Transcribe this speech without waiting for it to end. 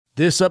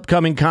This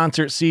upcoming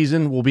concert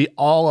season will be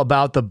all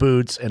about the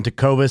boots, and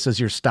Tecovas is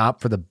your stop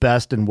for the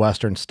best in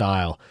Western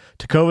style.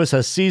 Tecovas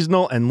has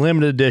seasonal and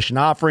limited edition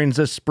offerings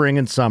this spring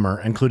and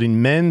summer,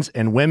 including men's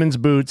and women's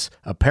boots,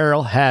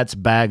 apparel, hats,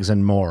 bags,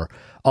 and more.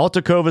 All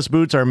Tecovas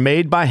boots are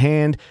made by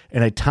hand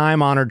in a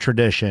time-honored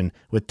tradition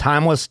with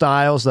timeless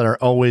styles that are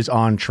always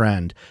on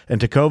trend. And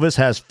Tecovas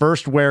has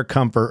first wear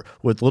comfort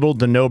with little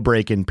to no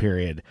break-in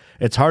period.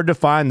 It's hard to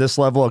find this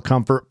level of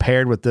comfort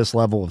paired with this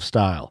level of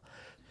style.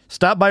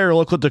 Stop by your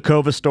local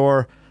Tecovas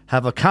store,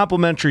 have a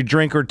complimentary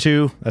drink or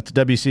two, that's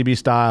WCB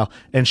style,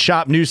 and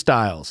shop new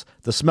styles.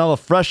 The smell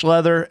of fresh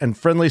leather and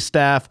friendly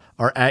staff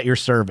are at your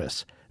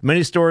service.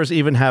 Many stores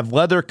even have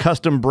leather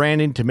custom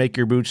branding to make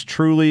your boots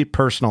truly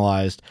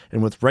personalized.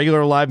 And with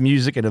regular live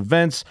music and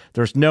events,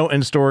 there's no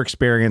in-store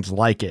experience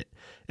like it.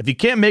 If you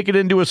can't make it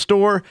into a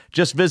store,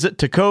 just visit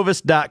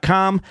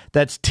tecovas.com.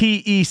 That's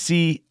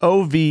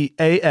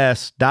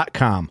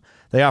TECOVAS.com.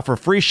 They offer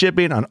free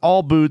shipping on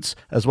all boots,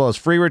 as well as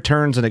free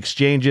returns and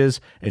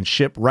exchanges, and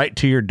ship right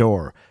to your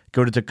door.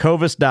 Go to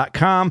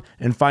tecovas.com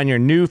and find your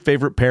new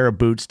favorite pair of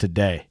boots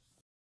today.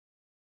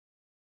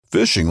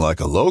 Fishing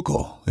like a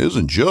local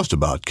isn't just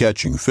about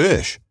catching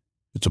fish.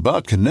 It's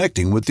about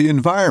connecting with the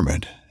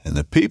environment and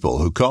the people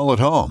who call it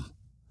home.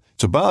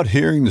 It's about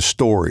hearing the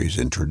stories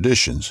and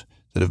traditions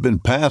that have been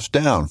passed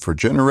down for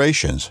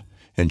generations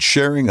and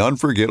sharing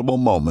unforgettable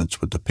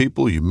moments with the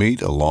people you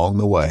meet along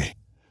the way.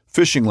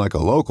 Fishing like a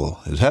local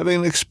is having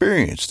an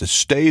experience that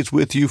stays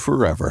with you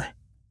forever.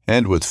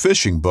 And with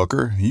Fishing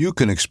Booker, you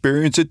can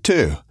experience it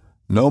too,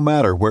 no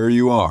matter where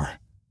you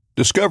are.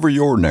 Discover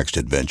your next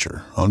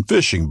adventure on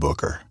Fishing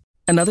Booker.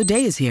 Another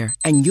day is here,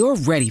 and you're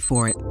ready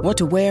for it. What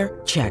to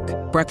wear? Check.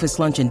 Breakfast,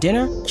 lunch, and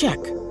dinner?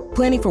 Check.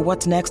 Planning for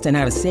what's next and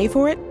how to save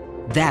for it?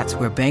 That's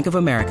where Bank of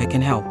America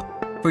can help.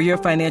 For your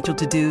financial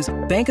to-dos,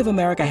 Bank of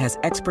America has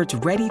experts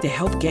ready to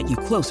help get you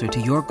closer to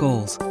your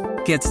goals.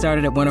 Get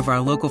started at one of our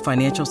local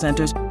financial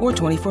centers or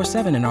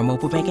 24/7 in our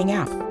mobile banking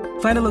app.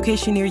 Find a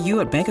location near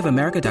you at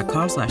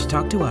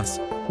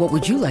bankofamerica.com/talktous. What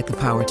would you like the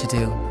power to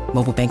do?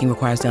 Mobile banking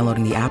requires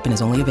downloading the app and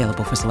is only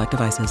available for select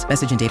devices.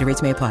 Message and data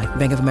rates may apply.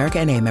 Bank of America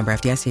N.A., member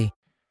FDIC.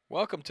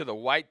 Welcome to the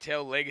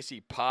Whitetail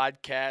Legacy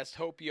Podcast.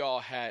 Hope you all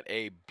had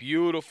a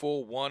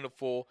beautiful,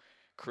 wonderful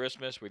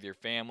Christmas with your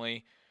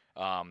family.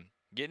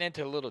 Getting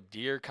into a little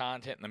deer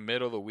content in the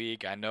middle of the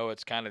week. I know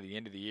it's kind of the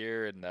end of the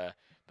year, and the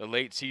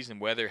late season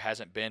weather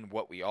hasn't been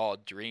what we all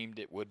dreamed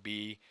it would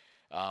be,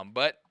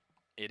 but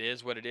it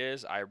is what it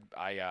is.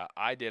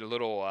 I did a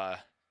little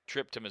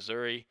trip to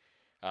Missouri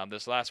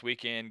this last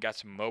weekend, got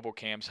some mobile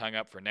cams hung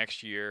up for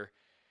next year,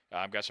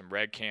 got some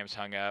red cams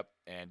hung up,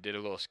 and did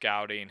a little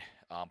scouting,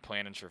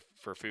 planning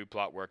for food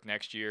plot work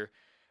next year.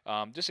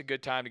 Just a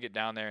good time to get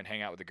down there and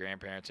hang out with the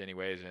grandparents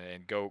anyways,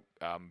 and go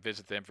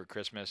visit them for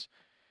Christmas.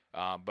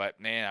 But,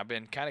 man, I've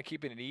been kind of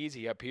keeping it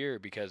easy up here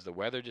because the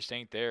weather just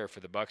ain't there for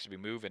the bucks to be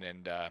moving,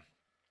 and I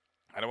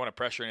don't want to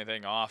pressure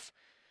anything off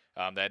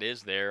that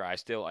is there. I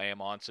still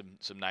am on some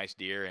nice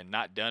deer and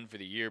not done for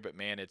the year, but,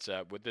 man, it's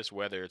with this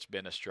weather, it's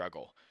been a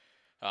struggle.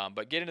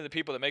 But getting to the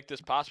people that make this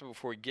possible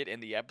before we get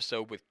in the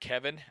episode with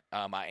Kevin,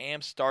 I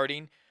am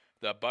starting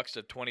the Bucks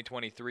of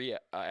 2023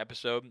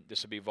 episode.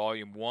 This will be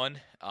Volume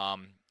 1.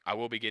 I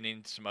will be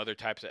getting some other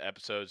types of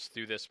episodes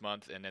through this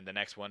month and then the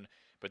next one.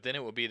 But then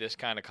it will be this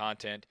kind of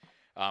content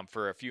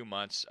for a few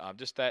months,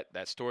 just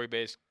that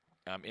story-based,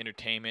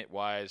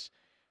 entertainment-wise,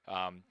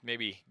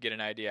 maybe get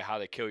an idea how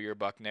to kill your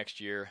buck next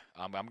year.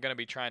 I'm going to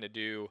be trying to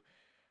do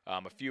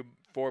a few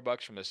 4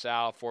 bucks from the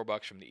south, 4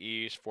 bucks from the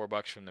east, 4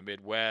 bucks from the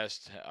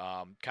Midwest,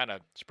 kind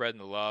of spreading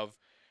the love.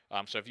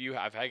 So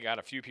I've got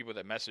a few people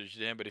that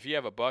messaged in, but if you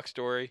have a buck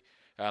story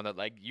that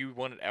like you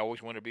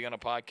always want to be on a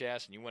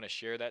podcast and you want to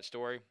share that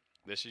story,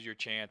 this is your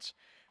chance.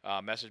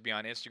 Message me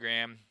on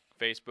Instagram,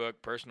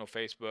 Facebook, personal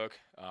Facebook,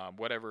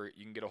 whatever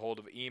you can get a hold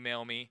of.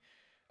 Email me,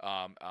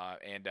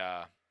 and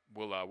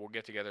we'll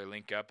get together,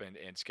 link up,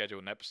 and schedule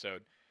an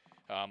episode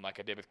like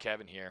I did with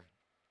Kevin here.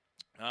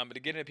 But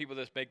to get into people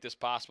that make this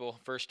possible,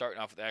 first starting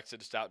off with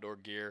Exodus Outdoor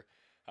Gear.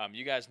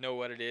 You guys know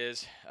what it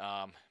is.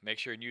 Make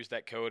sure and use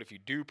that code if you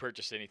do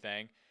purchase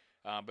anything.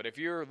 But if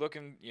you're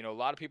looking, a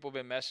lot of people have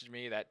been messaging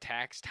me that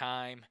tax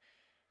time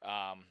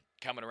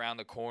coming around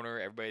the corner.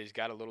 Everybody's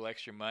got a little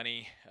extra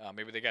money.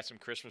 Maybe they got some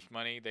Christmas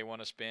money they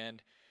want to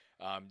spend.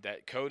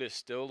 That code is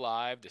still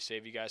live to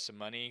save you guys some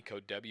money,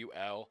 code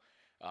WL.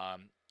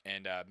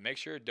 And make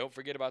sure, don't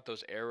forget about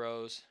those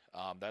arrows.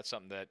 That's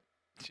something that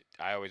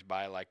I always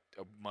buy like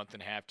a month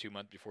and a half, 2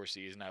 months before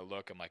season. I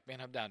look, I'm like,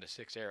 man, I'm down to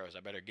 6 arrows.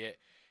 I better get,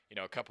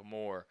 a couple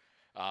more.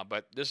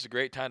 But this is a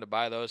great time to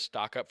buy those,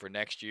 stock up for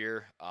next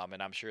year.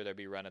 And I'm sure they'll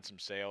be running some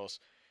sales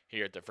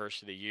here at the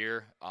first of the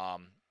year.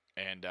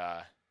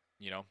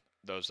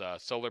 Those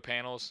solar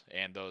panels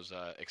and those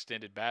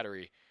extended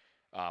battery.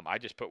 I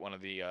just put one of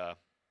the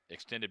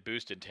extended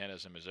boost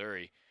antennas in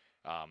Missouri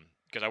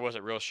because I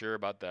wasn't real sure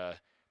about the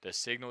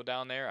signal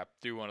down there. I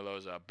threw one of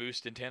those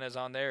boost antennas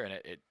on there, and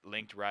it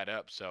linked right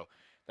up. So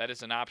that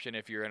is an option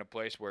if you're in a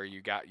place where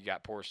you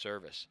got poor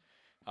service.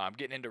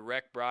 Getting into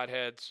rec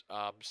broadheads.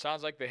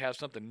 Sounds like they have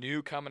something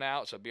new coming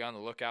out, so be on the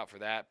lookout for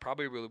that.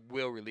 Probably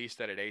will release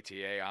that at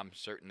ATA. I'm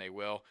certain they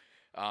will.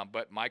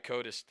 But my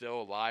code is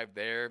still live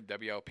there,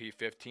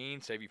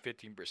 WLP15, save you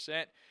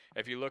 15%.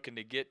 If you're looking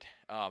to get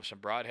some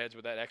broadheads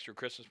with that extra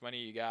Christmas money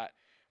you got,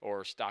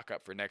 or stock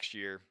up for next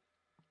year.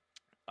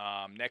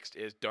 Next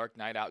is Dark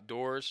Night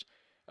Outdoors.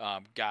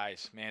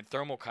 Guys, man,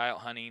 thermal coyote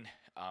hunting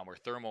or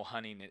thermal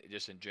hunting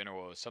just in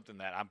general is something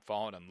that I'm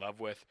falling in love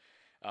with.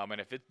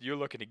 And if you're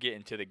looking to get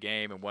into the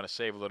game and want to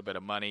save a little bit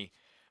of money,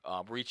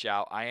 reach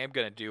out. I am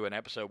going to do an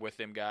episode with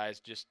them guys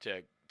just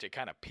to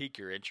kind of pique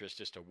your interest,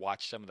 just to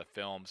watch some of the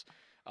films.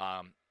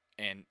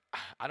 And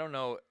I don't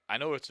know. I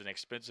know it's an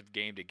expensive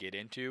game to get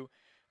into,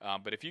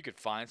 but if you could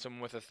find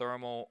someone with a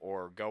thermal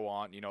or go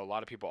on, a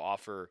lot of people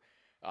offer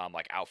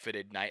like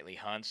outfitted nightly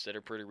hunts that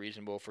are pretty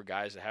reasonable for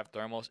guys that have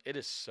thermals. It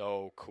is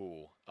so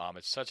cool.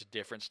 It's such a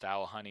different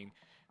style of hunting.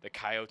 The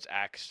coyotes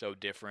act so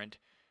different.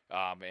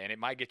 And it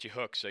might get you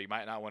hooked, so you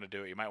might not want to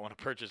do it. You might want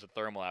to purchase a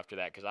thermal after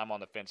that, because I'm on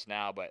the fence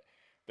now, but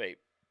they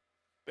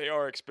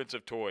are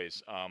expensive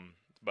toys.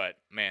 But,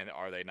 man,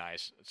 are they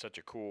nice. It's such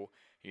a cool,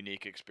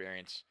 unique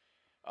experience.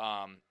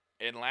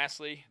 And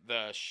lastly,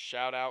 the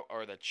shout-out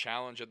or the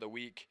challenge of the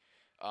week.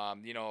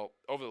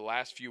 Over the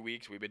last few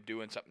weeks, we've been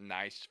doing something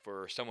nice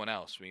for someone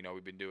else.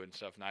 We've been doing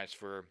stuff nice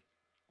for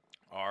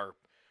our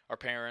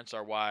parents,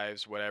 our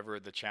wives, whatever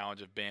the challenge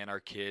have been, our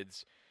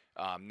kids.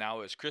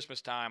 Now it's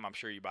Christmas time. I'm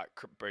sure you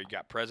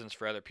got presents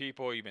for other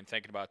people. You've been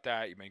thinking about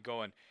that. You've been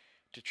going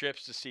to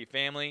trips to see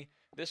family.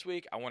 This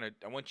week, I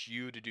want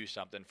you to do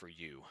something for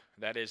you.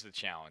 That is the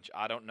challenge.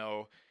 I don't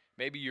know.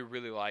 Maybe you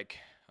really like.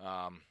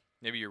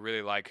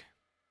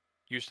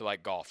 Used to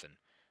like golfing.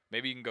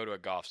 Maybe you can go to a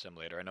golf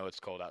simulator. I know it's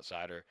cold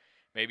outside. Or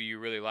maybe you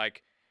really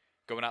like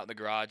going out in the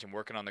garage and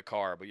working on the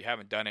car, but you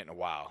haven't done it in a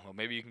while. Well,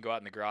 maybe you can go out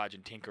in the garage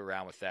and tinker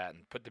around with that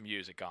and put the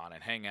music on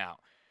and hang out.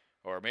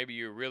 Or maybe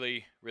you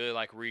really, really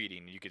like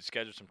reading. You could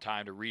schedule some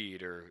time to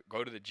read or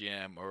go to the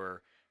gym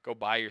or go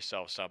buy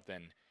yourself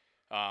something.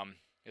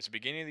 It's the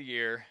beginning of the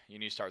year. You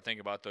need to start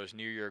thinking about those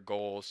New Year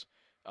goals.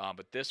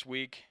 But this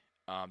week,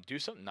 do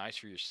something nice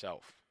for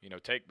yourself.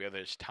 Take whether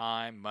it's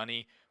time,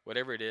 money,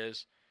 whatever it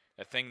is,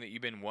 that thing that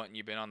you've been wanting,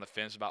 you've been on the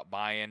fence about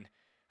buying.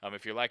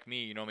 If you're like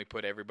me, you normally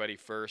put everybody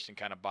first and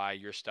kind of buy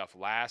your stuff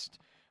last.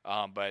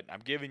 But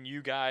I'm giving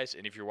you guys,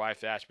 and if your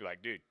wife asks, be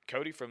like, dude,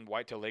 Cody from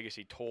Whitetail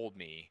Legacy told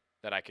me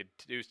that I could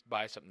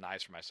buy something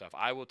nice for myself.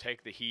 I will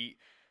take the heat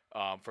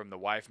from the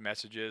wife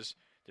messages.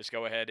 Just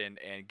go ahead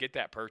and get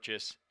that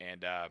purchase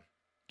and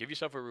give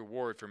yourself a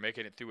reward for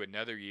making it through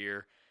another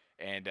year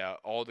and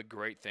all the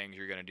great things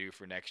you're going to do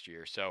for next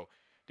year. So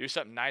do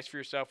something nice for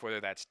yourself,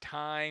 whether that's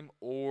time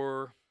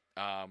or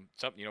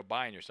something,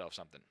 buying yourself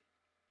something.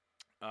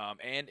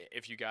 And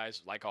if you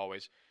guys, like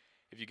always,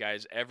 if you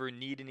guys ever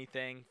need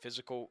anything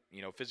physical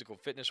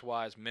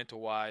fitness-wise,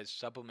 mental-wise,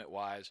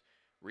 supplement-wise,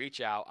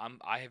 reach out.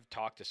 I have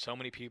talked to so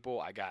many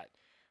people. I got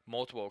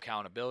multiple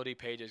accountability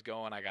pages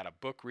going. I got a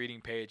book reading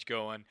page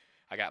going.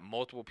 I got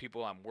multiple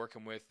people I'm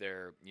working with.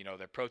 Their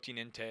protein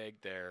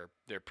intake, their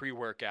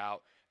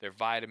pre-workout, their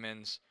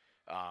vitamins,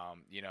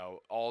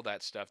 all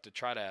that stuff to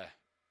try to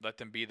let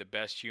them be the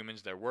best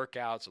humans. Their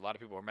workouts. A lot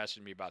of people are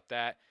messaging me about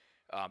that.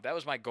 That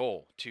was my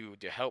goal to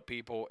help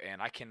people,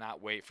 and I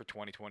cannot wait for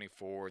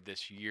 2024,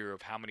 this year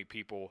of how many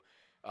people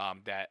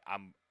that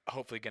I'm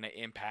hopefully going to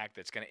impact,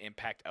 that's going to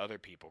impact other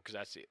people, because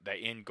that's the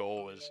end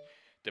goal is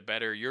to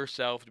better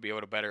yourself, to be able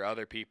to better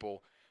other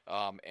people,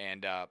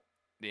 and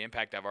the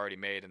impact I've already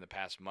made in the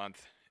past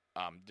month,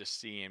 just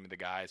seeing the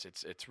guys,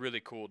 it's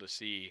really cool to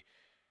see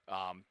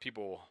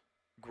people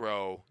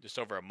grow just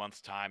over a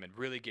month's time and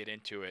really get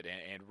into it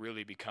and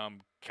really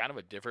become kind of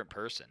a different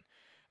person.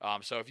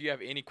 So if you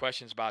have any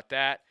questions about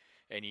that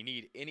and you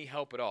need any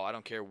help at all, I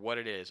don't care what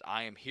it is,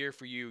 I am here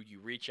for you. You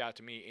reach out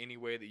to me any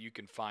way that you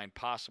can find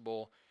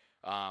possible.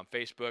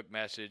 Facebook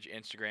message,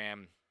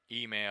 Instagram,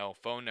 email,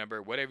 phone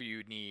number, whatever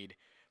you need,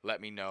 let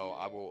me know.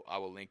 I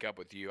will link up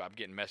with you. I'm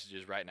getting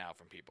messages right now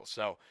from people.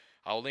 So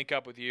I'll link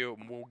up with you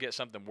and we'll get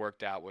something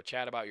worked out. We'll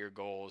chat about your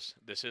goals.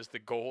 This is the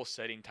goal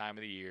setting time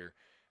of the year.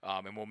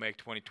 And we'll make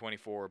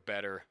 2024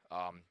 better.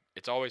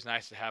 It's always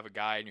nice to have a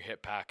guy in your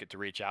hip pocket to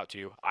reach out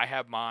to. I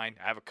have mine.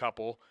 I have a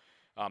couple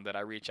that I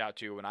reach out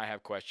to when I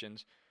have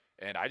questions.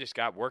 And I just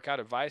got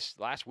workout advice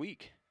last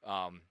week.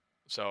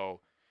 So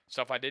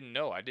stuff I didn't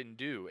know, I didn't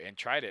do, and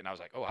tried it. And I was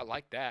like, oh, I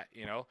like that,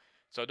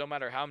 So no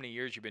matter how many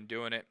years you've been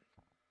doing it,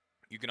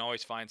 you can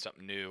always find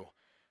something new.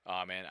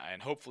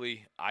 And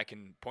hopefully I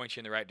can point you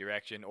in the right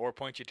direction or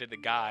point you to the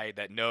guy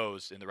that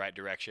knows in the right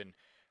direction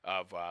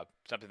of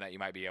something that you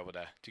might be able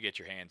to get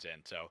your hands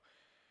in. So,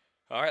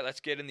 all right, let's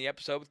get in the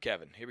episode with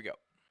Kevin. Here we go.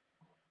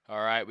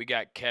 All right, we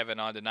got Kevin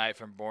on tonight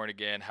from Born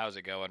Again. How's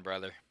it going,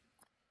 brother?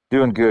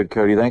 Doing good,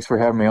 Cody. Thanks for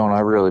having me on. I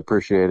really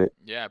appreciate it.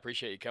 Yeah, I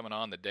appreciate you coming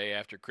on the day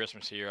after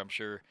Christmas here. I'm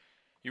sure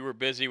you were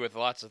busy with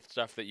lots of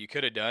stuff that you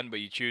could have done, but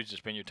you choose to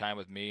spend your time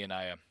with me, and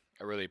I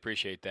really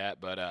appreciate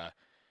that. But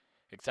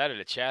excited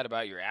to chat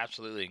about your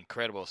absolutely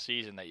incredible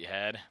season that you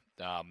had.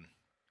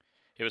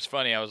 It was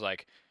funny. I was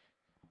like,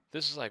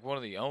 this is like one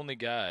of the only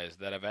guys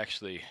that I've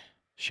actually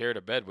shared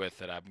a bed with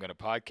that I'm going to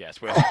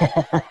podcast with.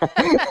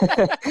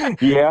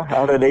 Yeah,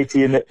 out at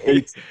ATA,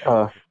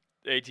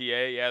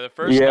 yeah. The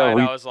first yeah,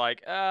 night I was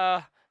like,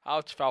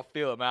 I'll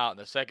feel him out. And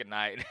the second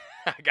night,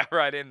 I got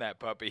right in that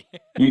puppy.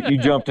 you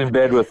jumped in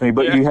bed with me,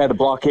 but Yeah. you had a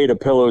blockade of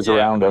pillows Yeah,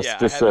 around us yeah.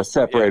 just to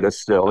separate us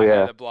still. I Yeah.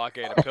 had a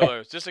blockade of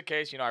pillows just in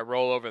case, I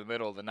roll over the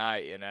middle of the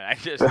night, and I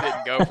just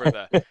didn't go for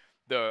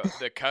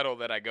the cuddle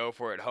that I go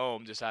for at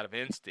home just out of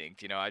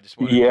instinct. I just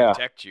wanted to Yeah.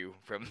 protect you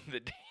from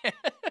the.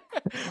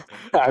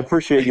 I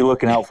appreciate you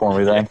looking out for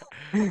me Yeah.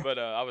 then. But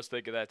I was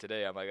thinking that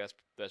today. I'm like,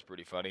 that's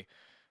pretty funny.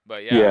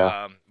 But Yeah.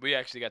 yeah, we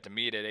actually got to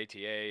meet at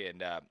ATA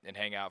and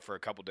hang out for a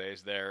couple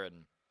days there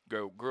and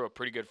grew a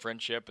pretty good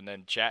friendship and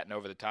then chatting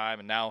over the time.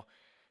 And now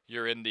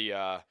you're in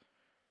the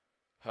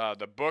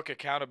book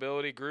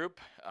accountability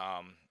group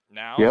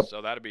now, Yep.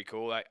 so that'd be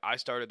cool. I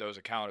started those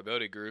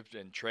accountability groups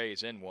and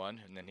Trey's in one,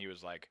 and then he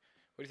was like,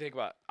 "What do you think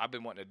about? I've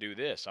been wanting to do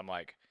this." I'm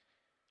like,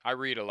 "I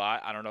read a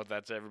lot. I don't know if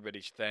that's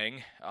everybody's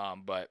thing,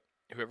 but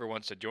whoever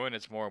wants to join,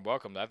 it's more than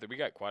welcome." I think we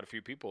got quite a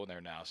few people in there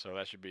now, so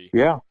that should be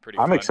Yeah. pretty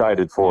I'm fun.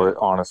 excited for Yeah. it,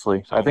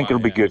 honestly. So I think am I,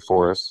 it'll be yeah. good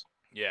for us.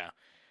 Yeah,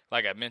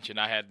 like I mentioned,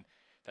 I had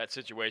that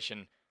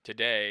situation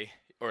today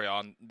or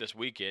on this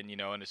weekend,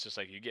 and it's just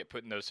like you get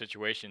put in those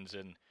situations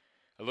and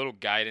a little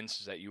guidance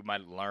that you might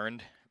have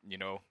learned,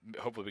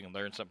 hopefully we can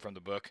learn something from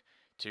the book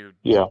to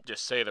Yeah.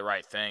 just say the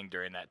right thing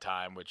during that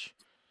time, which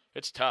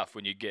it's tough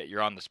when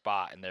you're on the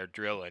spot and they're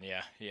drilling you.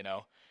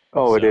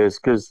 Oh, it So, is.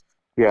 Because,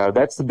 yeah,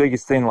 that's the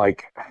biggest thing.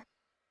 Like,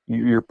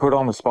 you're put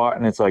on the spot,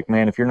 and it's like,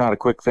 man, if you're not a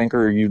quick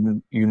thinker,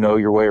 you know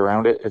your way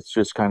around it. It's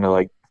just kind of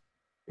like,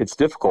 it's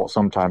difficult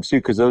sometimes too,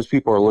 because those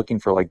people are looking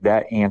for like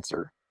that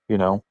answer, you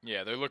know?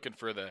 yeah, they're looking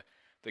for the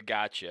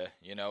gotcha,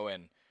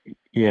 and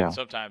Yeah.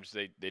 sometimes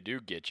they do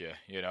get you,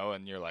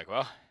 and you're like,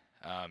 well,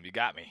 you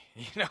got me.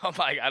 I'm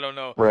like, I don't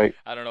know Right.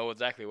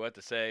 exactly what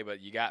to say,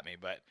 but you got me.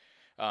 But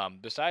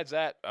besides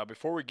that,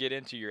 before we get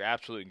into your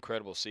absolute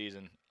incredible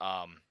season,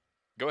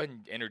 go ahead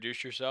and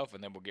introduce yourself,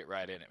 and then we'll get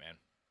right in it, man.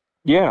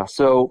 Yeah.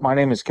 So my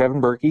name is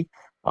Kevin Berkey.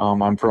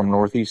 I'm from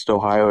Northeast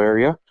Ohio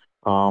area.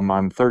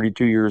 I'm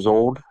 32 years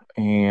old,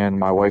 and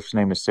my wife's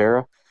name is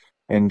Sarah,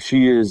 and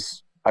she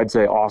is, I'd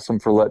say, awesome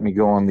for letting me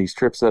go on these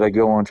trips that I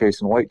go on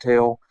chasing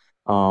whitetail.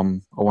 I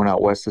went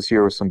out west this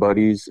year with some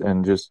buddies,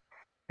 and just,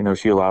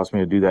 she allows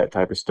me to do that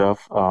type of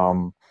stuff.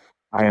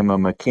 I am a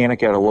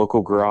mechanic at a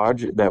local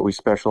garage that we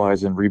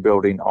specialize in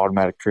rebuilding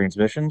automatic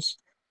transmissions,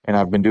 and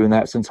I've been doing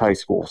that since high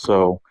school.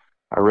 So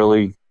I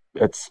really,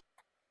 it's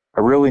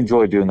I really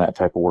enjoy doing that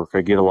type of work.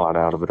 I get a lot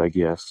out of it, I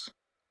guess.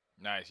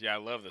 Nice. Yeah, I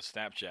love the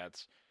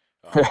Snapchats.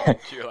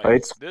 You're like,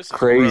 It's this is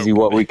crazy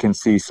broke. what we can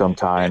see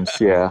sometimes.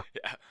 Yeah.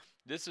 Yeah.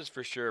 This is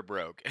for sure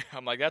broke.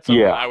 I'm like, that's something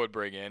Yeah. I would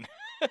bring in.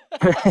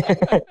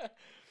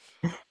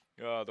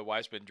 The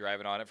wife's been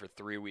driving on it for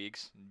 3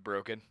 weeks,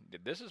 broken.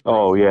 This is broke.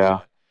 Oh, yeah.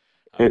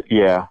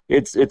 Yeah.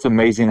 It's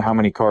amazing how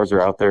many cars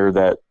are out there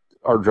that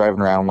are driving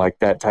around like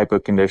that type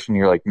of condition.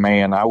 You're like,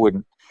 man, I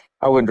wouldn't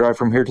drive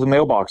from here to the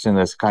mailbox in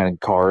this kind of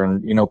car.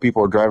 And,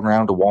 people are driving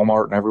around to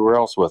Walmart and everywhere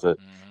else with it.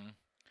 Mm-hmm.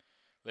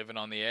 Living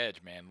on the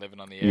edge, man. Living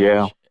on the edge.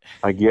 Yeah,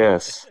 I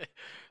guess.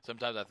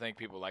 Sometimes I think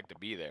people like to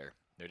be there.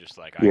 They're just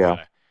like,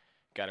 Yeah.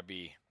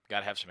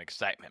 gotta have some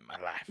excitement in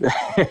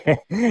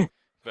my life.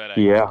 But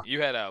Yeah.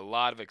 you had a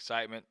lot of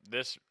excitement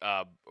this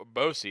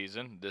bow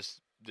season,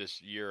 this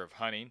year of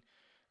hunting.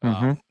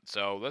 Mhm.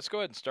 So let's go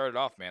ahead and start it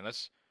off, man.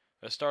 Let's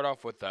start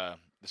off with the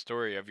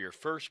story of your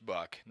first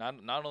buck.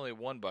 Not only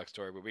one buck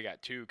story, but we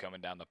got two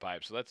coming down the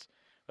pipe. So let's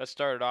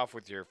start it off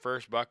with your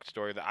first buck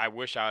story that I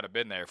wish I would have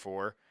been there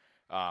for.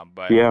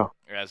 But Yeah.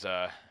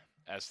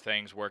 as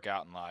things work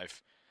out in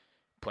life,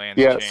 plans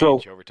Yeah,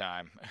 change over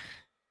time.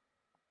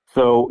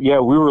 So yeah,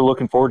 we were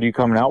looking forward to you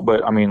coming out,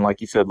 but I mean, like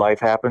you said,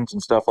 life happens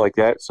and stuff like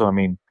that. So I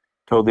mean,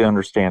 totally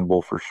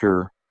understandable for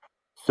sure.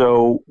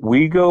 So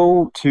we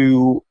go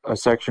to a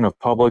section of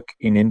public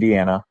in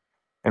Indiana,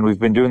 and we've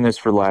been doing this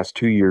for the last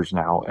 2 years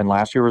now. And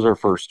last year was our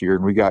first year,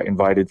 and we got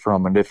invited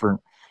from a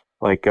different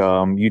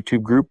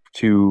YouTube group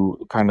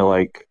to kind of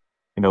like,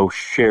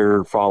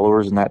 share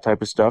followers and that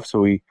type of stuff. So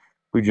we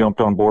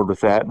jumped on board with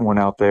that and went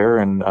out there,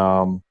 and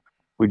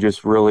we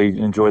just really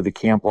enjoyed the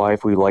camp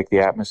life. We liked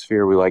the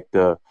atmosphere. We liked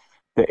the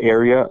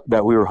area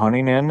that we were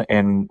hunting in,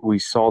 and we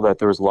saw that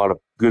there was a lot of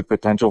good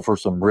potential for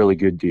some really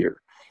good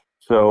deer.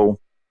 So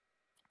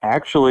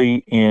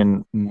actually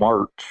in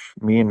March,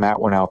 me and Matt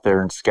went out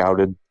there and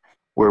scouted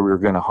where we were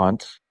going to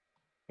hunt,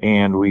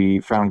 and we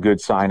found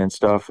good sign and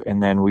stuff.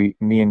 And then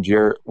me and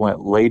Jarrett went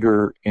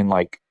later in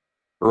like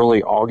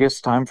early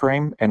August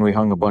timeframe, and we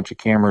hung a bunch of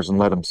cameras and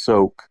let them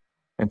soak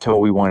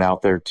until we went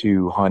out there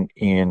to hunt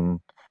in,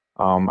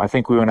 I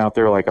think we went out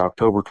there like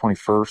October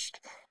 21st,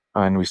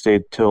 and we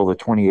stayed till the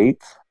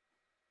 28th.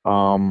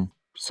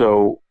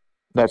 So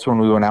that's when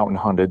we went out and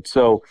hunted.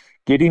 So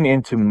getting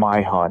into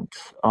my hunt,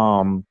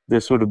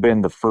 this would have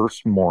been the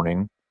first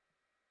morning,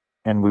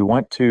 and we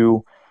went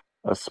to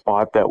a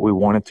spot that we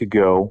wanted to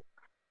go,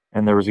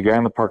 and there was a guy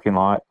in the parking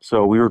lot.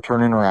 So we were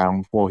turning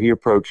around. Well, he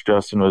approached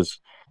us and was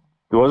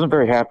he wasn't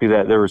very happy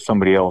that there was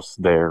somebody else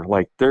there.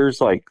 Like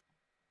there's like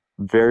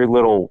very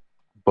little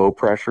bow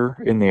pressure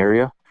in the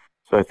area.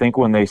 So I think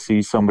when they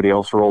see somebody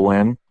else roll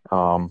in,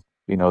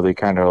 they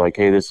kind of like,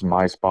 hey, this is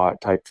my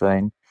spot type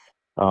thing.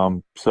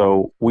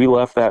 So we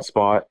left that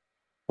spot,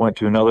 went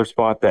to another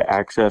spot. The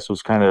access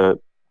was kind of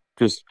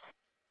just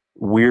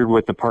weird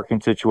with the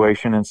parking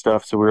situation and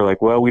stuff. So we were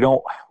like, well, we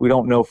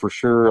don't know for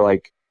sure.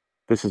 Like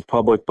this is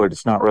public, but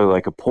it's not really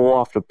like a pull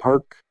off to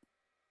park.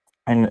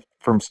 And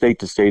from state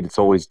to state, it's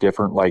always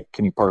different. Like,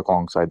 can you park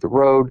alongside the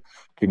road?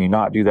 Can you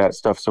not do that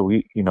stuff? So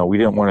we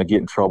didn't want to get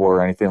in trouble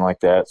or anything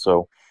like that.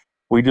 So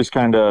we just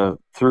kind of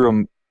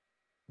threw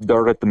a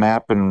dart at the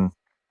map, and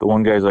the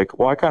one guy's like,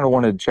 well, I kind of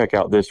wanted to check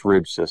out this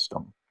ridge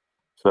system.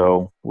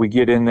 So we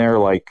get in there,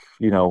 like,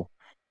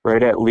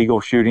 right at legal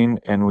shooting,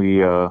 and we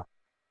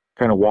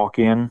kind of walk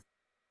in.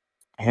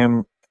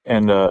 Him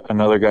and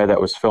another guy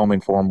that was filming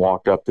for him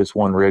walked up this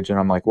one ridge, and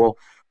I'm like, well,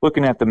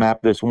 looking at the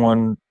map, this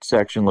one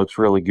section looks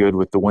really good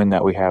with the wind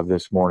that we have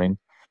this morning.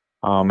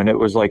 And it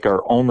was like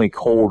our only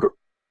colder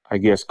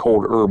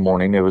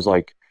morning. It was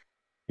like,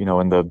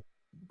 in the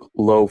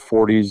low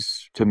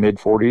 40s to mid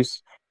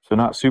 40s. So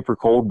not super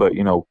cold, but,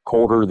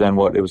 colder than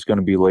what it was going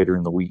to be later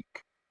in the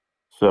week.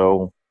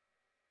 So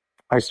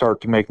I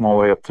start to make my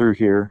way up through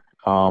here,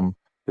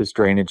 this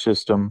drainage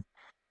system,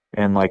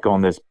 and like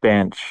on this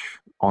bench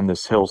on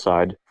this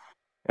hillside.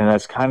 And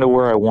that's kind of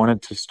where I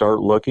wanted to start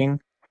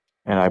looking.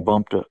 And I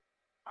bumped,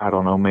 I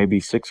don't know, maybe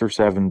 6 or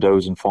 7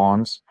 does and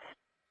fawns.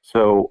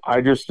 So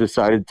I just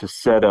decided to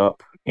set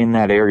up in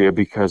that area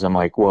because I'm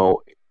like,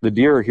 well, the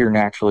deer are here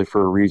naturally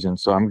for a reason.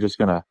 So I'm just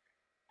going to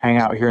hang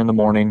out here in the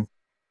morning.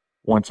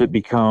 Once it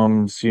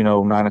becomes,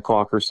 9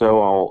 o'clock or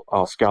so,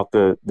 I'll scout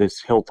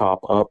this hilltop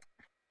up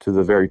to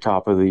the very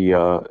top of the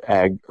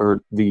ag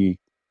or the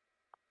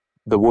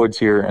woods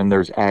here, and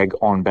there's ag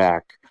on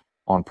back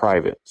on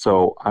private.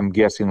 So I'm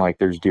guessing like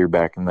there's deer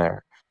back in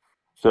there.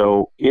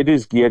 So it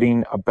is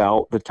getting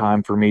about the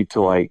time for me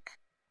to like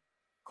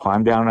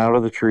climb down out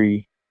of the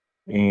tree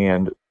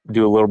and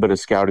do a little bit of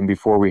scouting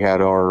before we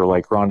had our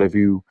like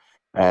rendezvous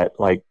at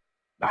like,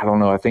 I don't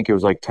know, I think it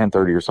was like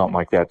 10:30 or something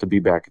like that to be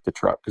back at the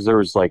truck because there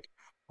was like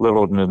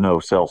little to no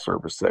cell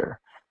service there.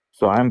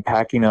 So I'm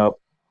pack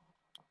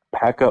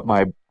up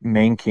my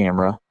main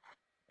camera,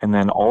 and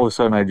then all of a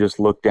sudden I just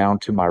look down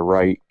to my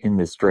right in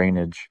this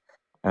drainage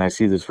and I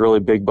see this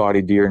really big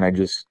body deer, and I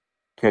just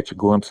catch a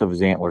glimpse of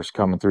his antlers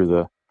coming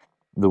through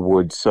the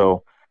woods. So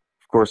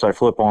of course I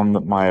flip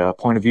on my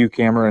point of view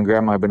camera and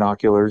grab my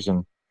binoculars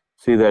and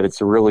see that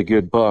it's a really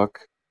good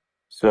buck.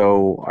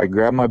 So I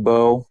grab my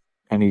bow,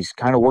 and he's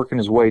kind of working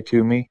his way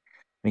to me,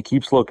 and he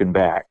keeps looking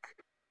back.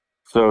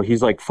 So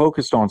he's like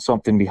focused on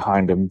something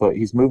behind him, but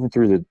he's moving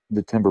through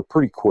the timber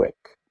pretty quick.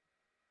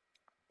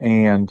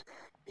 And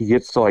he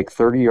gets to like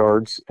 30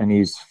 yards and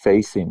he's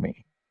facing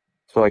me.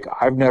 So like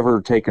I've never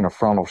taken a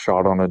frontal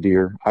shot on a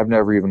deer. I've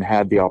never even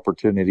had the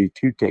opportunity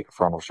to take a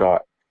frontal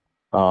shot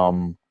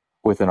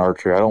with an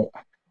archery.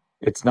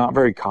 It's not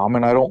very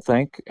common, I don't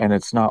think. And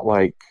it's not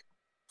like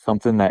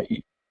something that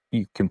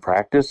you can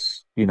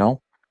practice,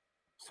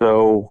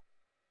 So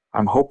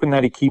I'm hoping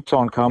that he keeps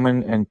on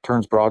coming and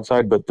turns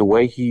broadside, but the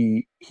way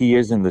he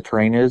is in the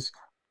train it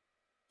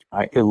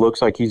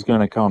looks like he's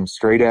going to come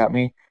straight at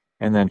me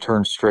and then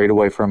turn straight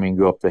away from me and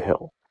go up the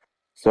hill.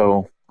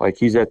 So like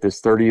he's at this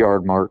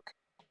 30-yard mark.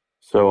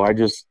 So I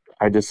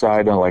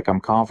decide like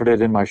I'm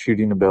confident in my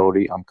shooting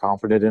ability. I'm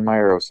confident in my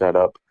arrow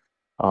setup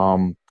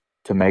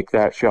to make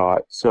that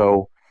shot.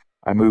 So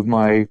I move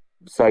my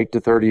sight to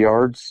 30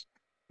 yards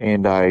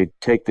and I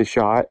take the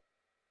shot,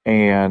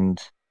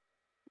 and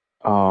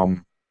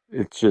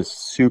it's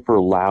just super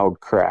loud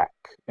crack,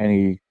 and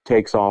he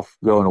takes off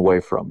going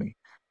away from me.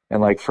 And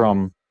like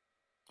from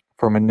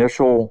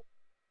initial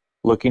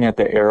looking at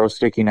the arrow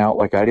sticking out,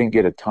 like I didn't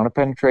get a ton of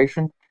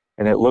penetration,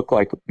 and it looked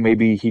like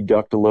maybe he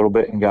ducked a little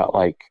bit and got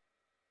like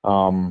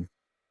a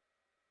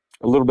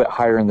little bit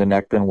higher in the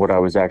neck than what I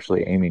was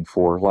actually aiming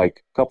for,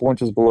 like a couple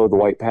inches below the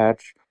white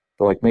patch,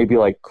 but like maybe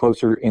like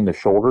closer in the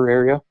shoulder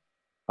area.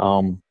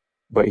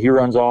 But he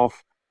runs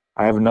off.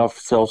 I have enough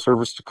cell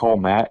service to call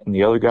Matt and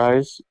the other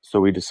guys. So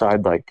we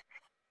decide like,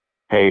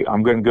 hey,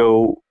 I'm going to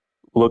go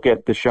look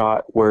at the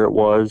shot where it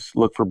was,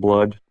 look for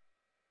blood,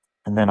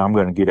 and then I'm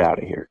going to get out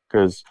of here.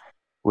 Because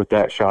with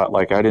that shot,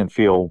 like I didn't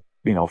feel,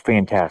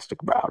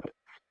 fantastic about it.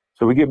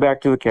 So we get back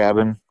to the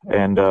cabin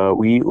and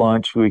we eat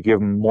lunch. We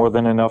give them more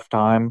than enough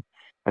time.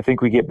 I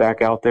think we get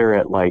back out there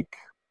at like,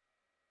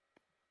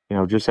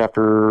 just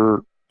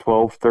after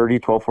 12:30,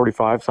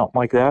 12:45, something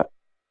like that.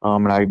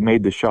 And I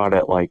made the shot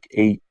at like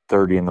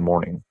 8:30 in the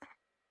morning,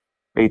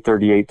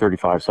 8:30,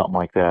 8:35, something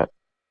like that.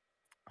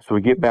 So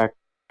we get back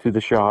to the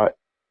shot,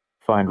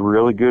 find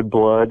really good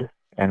blood,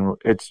 and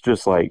it's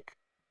just like,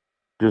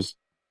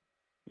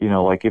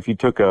 like if you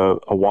took a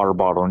water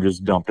bottle and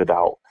just dumped it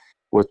out,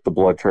 what the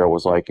blood trail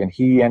was like. And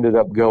he ended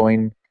up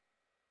going,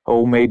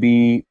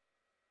 maybe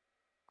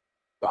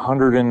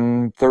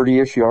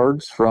 130-ish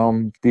yards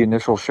from the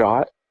initial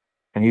shot.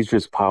 And he's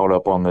just piled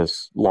up on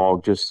this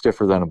log, just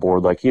stiffer than a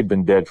board, like he had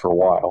been dead for a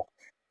while.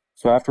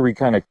 So after we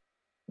kind of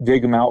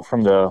dig him out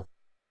from the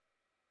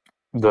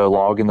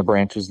log in the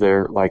branches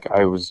there. Like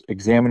I was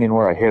examining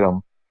where I hit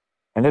him,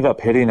 ended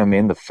up hitting him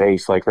in the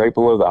face, like right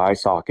below the eye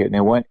socket, and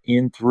it went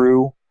in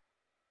through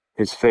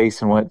his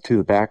face and went to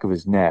the back of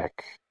his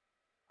neck.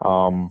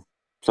 Um,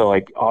 so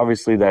like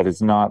obviously that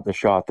is not the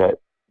shot that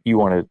you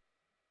want to,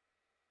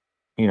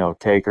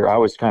 take. Or I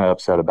was kind of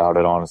upset about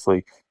it,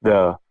 honestly,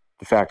 the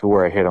fact of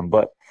where I hit him.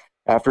 But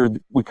after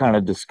we kind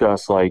of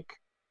discussed, like,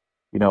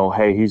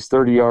 hey, he's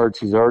 30 yards,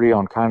 he's already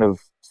on kind of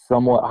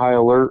somewhat high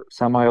alert,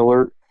 semi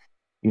alert.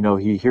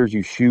 He hears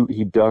you shoot,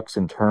 he ducks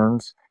and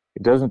turns.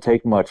 It doesn't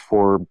take much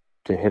for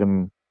to hit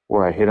him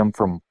where I hit him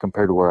from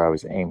compared to where I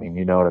was aiming.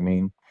 You know what I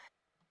mean?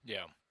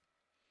 Yeah.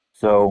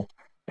 So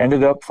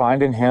ended up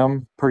finding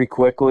him pretty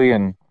quickly,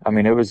 and I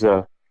mean it was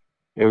a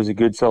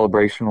good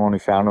celebration when we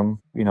found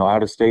him.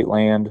 Out of state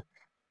land,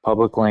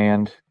 public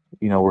land.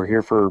 We're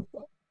here for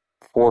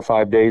 4 or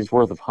 5 days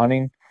worth of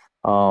hunting,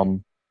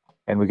 and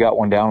we got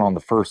one down on the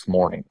first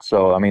morning.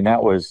 So I mean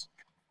that was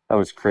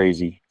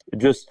crazy.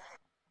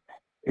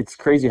 It's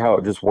crazy how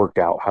it just worked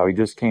out. How he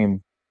just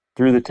came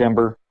through the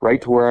timber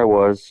right to where I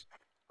was,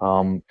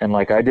 and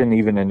like I didn't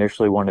even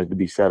initially wanted to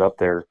be set up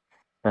there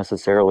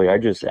necessarily. I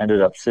just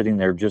ended up sitting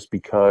there just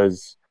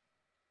because,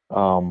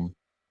 um,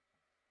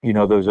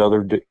 those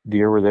other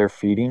deer were there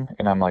feeding,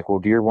 and I'm like, well,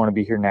 deer want to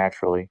be here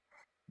naturally.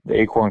 The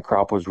acorn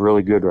crop was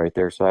really good right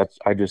there, so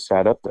I just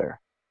sat up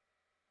there.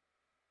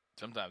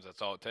 Sometimes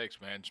that's all it takes,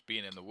 man, just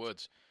being in the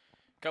woods.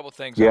 A couple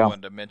things I Yeah.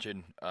 wanted to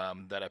mention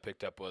that I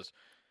picked up was,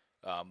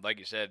 like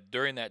you said,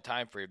 during that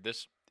time frame,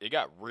 it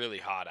got really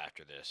hot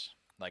after this.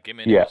 Like, I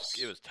mean, it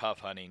Yes. was tough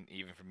hunting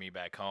even for me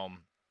back home.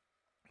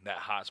 That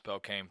hot spell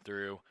came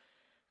through,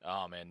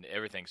 and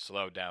everything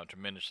slowed down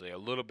tremendously. A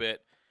little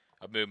bit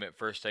of movement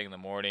first thing in the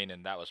morning,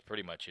 and that was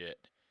pretty much it.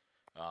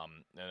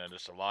 And then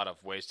just a lot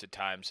of wasted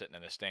time sitting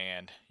in the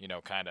stand,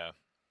 kind of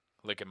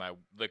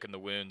licking the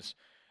wounds.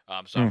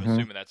 So I'm Hmm.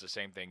 assuming that's the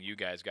same thing you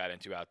guys got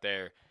into out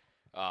there.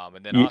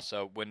 And then Ye-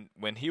 also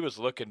when he was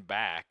looking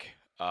back,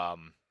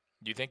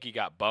 do you think he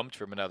got bumped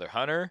from another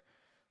hunter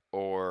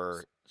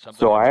or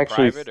something So from I the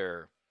actually, private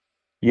or?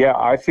 yeah,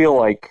 I feel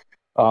like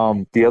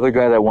the other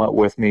guy that went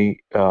with me,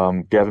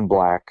 Devin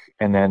Black,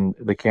 and then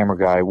the camera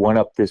guy went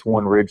up this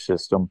one ridge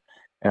system,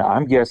 and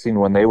I'm guessing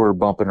when they were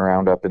bumping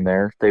around up in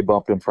there, they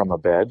bumped him from a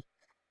bed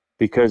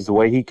because the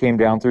way he came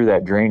down through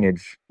that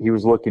drainage, he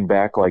was looking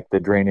back like the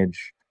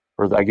drainage,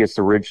 or I guess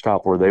the ridge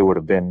top where they would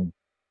have been,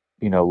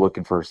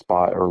 looking for a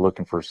spot or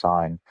looking for a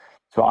sign.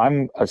 So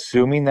I'm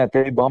assuming that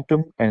they bumped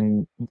him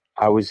and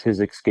I was his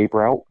escape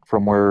route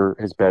from where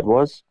his bed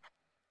was.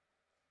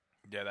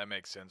 Yeah, that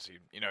makes sense.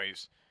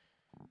 He's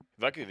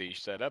lucky that you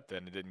set up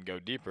then it didn't go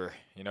deeper.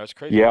 It's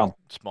crazy Yeah, how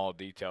small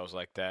details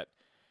like that,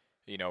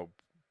 you know,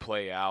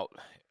 play out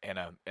in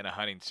a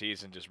hunting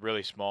season. Just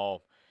really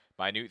small,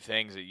 minute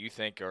things that you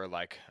think are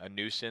like a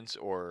nuisance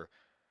or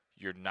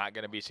you're not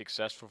going to be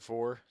successful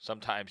for.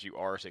 Sometimes you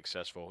are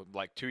successful.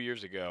 Like 2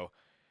 years ago,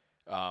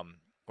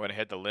 when I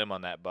hit the limb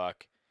on that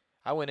buck,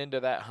 I went into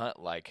that hunt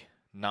like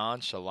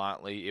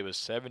nonchalantly. It was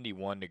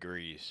 71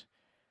 degrees,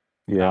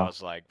 and I yeah,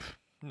 was like,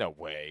 no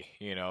way,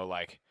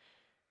 like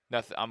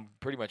nothing. I'm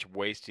pretty much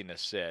wasting a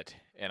sit,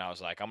 and I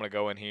was like, I'm gonna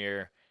go in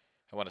here.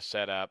 I want to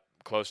set up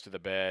close to the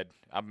bed.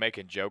 I'm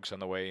making jokes on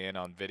the way in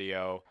on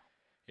video,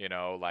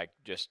 like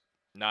just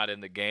not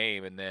in the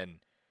game, and then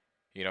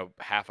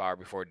half hour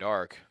before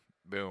dark,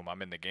 boom,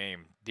 I'm in the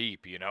game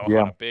deep, on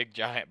yeah, a big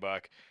giant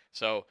buck.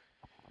 So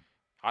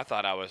I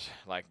thought I was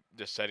like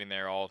just sitting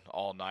there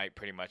all night,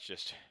 pretty much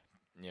just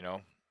you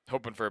know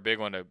hoping for a big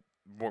one to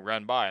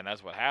run by, and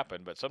that's what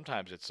happened. But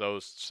sometimes it's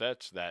those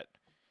sets that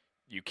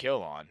you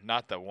kill on,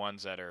 not the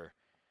ones that are,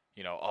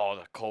 oh,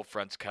 the cold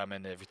front's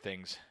coming,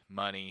 everything's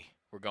money,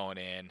 we're going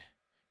in,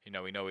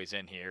 we know he's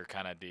in here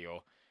kind of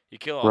deal. You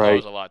kill on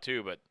those right. a lot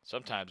too, but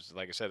sometimes,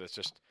 like I said, it's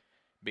just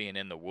being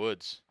in the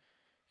woods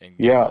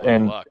and getting Yeah, a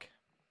little and luck.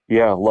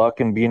 yeah, luck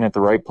and being at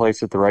the right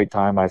place at the right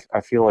time. I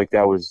feel like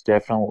that was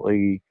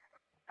definitely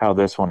how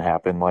this one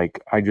happened.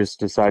 Like I just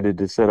decided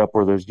to set up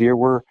where those deer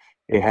were.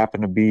 It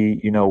happened to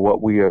be,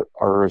 what we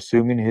are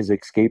assuming his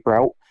escape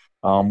route.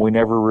 We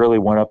never really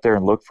went up there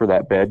and looked for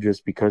that bed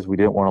just because we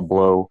didn't want to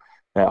blow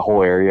that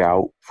whole area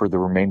out for the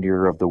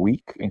remainder of the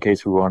week in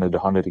case we wanted to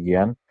hunt it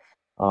again.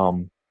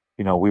 Um,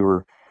 we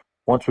were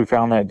once we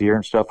found that deer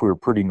and stuff, we were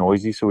pretty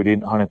noisy, so we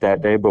didn't hunt it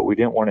that day, but we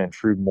didn't want to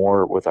intrude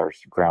more with our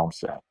ground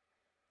set.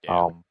 Yeah.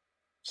 Um,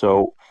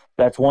 so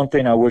that's one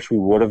thing I wish we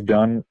would have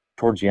done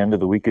towards the end of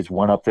the week is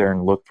went up there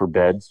and looked for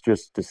beds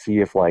just to see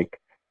if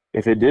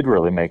it did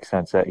really make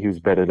sense that he was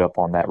bedded up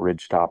on that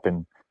ridge top,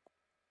 and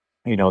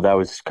that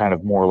was kind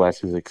of more or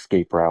less his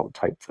escape route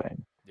type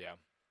thing. Yeah.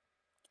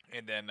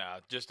 And then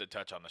just to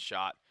touch on the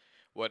shot,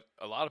 what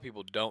a lot of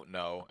people don't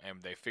know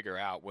and they figure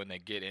out when they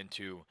get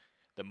into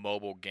the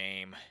mobile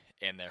game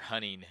and they're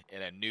hunting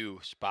in a new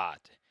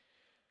spot.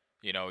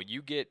 You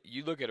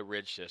look at a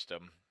ridge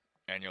system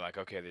and you're like,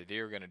 okay, the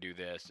deer are going to do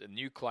this. And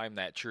you climb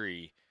that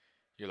tree,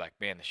 you're like,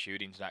 man, the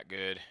shooting's not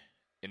good.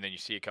 And then you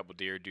see a couple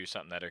deer do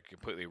something that are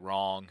completely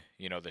wrong.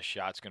 The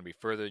shot's going to be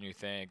further than you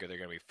think, or they're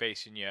going to be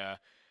facing you,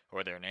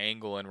 or they're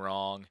angling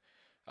wrong.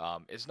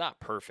 It's not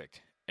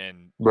perfect,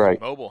 and Right.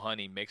 mobile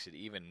hunting makes it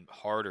even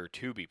harder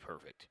to be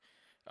perfect.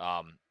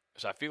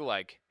 So I feel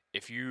like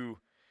if you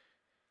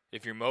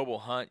mobile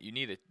hunt, you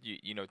need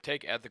to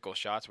take ethical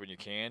shots when you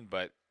can,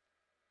 but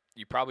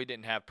you probably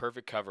didn't have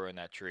perfect cover in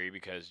that tree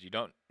because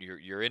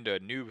you're into a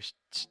new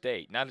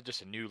state, not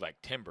just a new like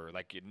timber,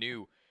 like a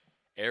new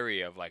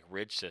area of like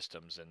ridge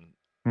systems, and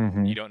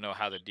Hmm. you don't know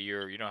how the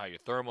deer, you know how your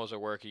thermals are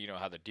working, you know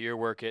how the deer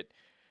work it.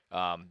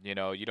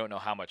 You don't know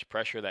how much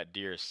pressure that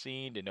deer is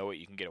seeing to know what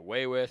you can get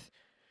away with.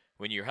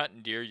 When you're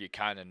hunting deer, you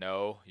kind of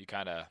know, you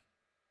kind of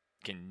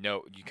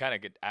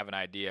have an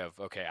idea of,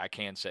 okay, I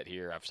can set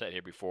here. I've set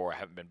here before. I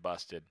haven't been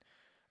busted.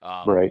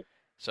 Um, Right.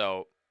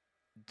 so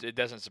it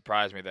doesn't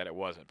surprise me that it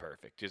wasn't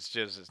perfect.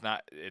 It's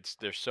not.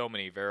 There's so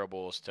many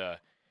variables to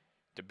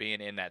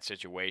being in that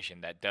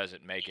situation that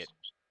doesn't make it.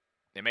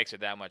 It makes it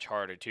that much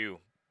harder to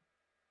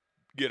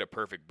get a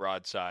perfect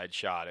broadside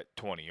shot at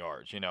 20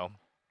 yards. And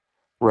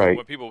Right.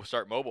 when people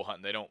start mobile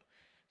hunting,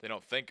 they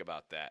don't think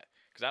about that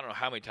because I don't know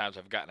how many times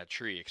I've gotten a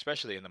tree,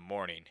 especially in the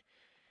morning,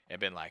 and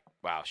been like,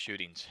 wow,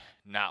 shooting's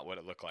not what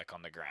it looked like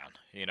on the ground.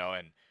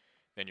 And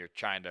then you're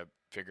trying to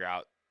figure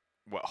out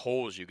what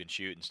holes you can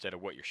shoot instead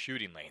of what your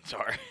shooting lanes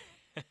are.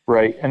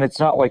 Right. And it's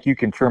not like you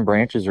can trim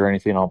branches or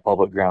anything on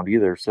public ground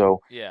either.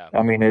 So, Yeah.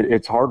 I mean,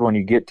 it's hard when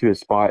you get to a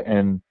spot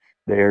and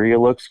the area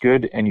looks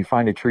good and you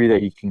find a tree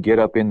that you can get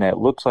up in that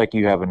looks like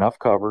you have enough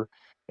cover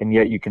and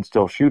yet you can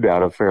still shoot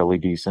out of fairly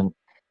decent.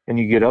 And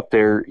you get up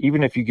there,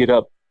 even if you get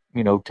up,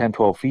 10,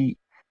 12 feet,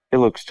 it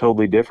looks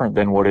totally different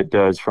than what it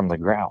does from the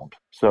ground.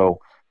 So,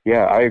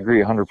 yeah, I agree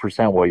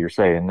 100% what you're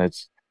saying.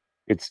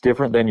 It's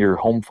different than your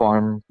home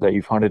farm that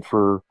you've hunted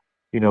for,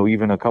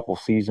 even a couple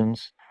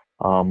seasons,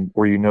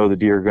 where the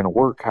deer are going to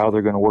work, how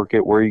they're going to work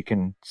it, where you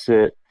can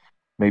sit.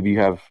 Maybe you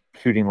have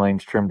shooting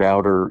lanes trimmed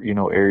out, or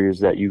areas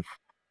that you've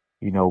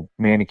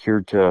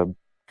manicured to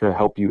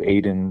help you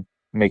aid in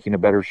making a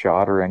better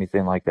shot or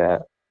anything like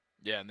that.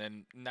 Yeah, and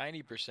then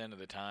 90% of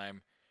the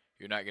time,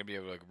 you're not going to be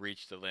able to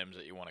reach the limbs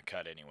that you want to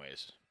cut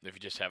anyways. If you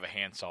just have a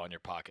handsaw in your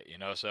pocket.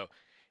 So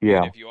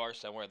even Yeah. if you are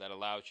somewhere that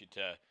allows you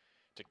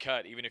to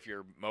cut, even if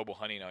you're mobile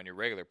hunting on your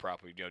regular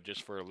property,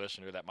 just for a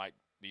listener that might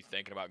be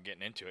thinking about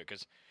getting into it,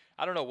 because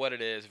I don't know what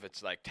it is, if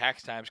it's like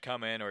tax time's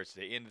coming or it's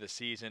the end of the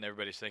season,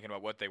 everybody's thinking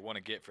about what they want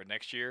to get for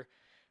next year.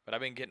 But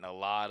I've been getting a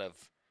lot of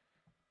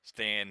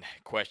stand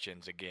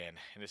questions again,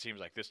 and it seems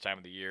like this time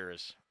of the year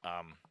is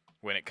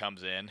when it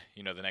comes in.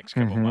 The next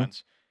couple Hmm.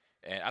 months,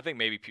 and I think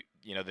maybe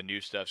the new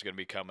stuff's going to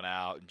be coming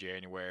out in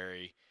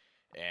January,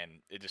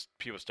 and it just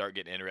people start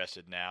getting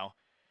interested now.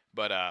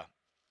 But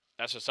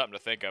that's just something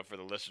to think of for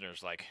the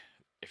listeners. Like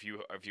if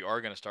you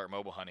are going to start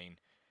mobile hunting,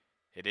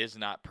 it is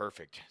not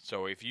perfect.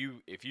 So if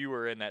you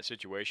are in that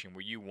situation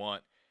where you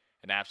want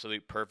an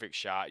absolute perfect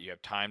shot, you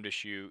have time to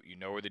shoot, you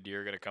know where the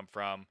deer are going to come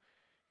from,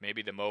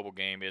 maybe the mobile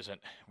game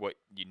isn't what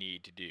you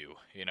need to do.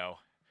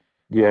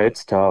 Yeah,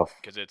 it's tough.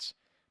 Because it's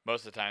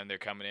most of the time they're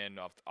coming in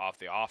off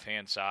the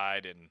offhand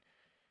side, and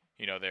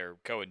they're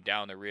going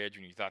down the ridge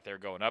when you thought they were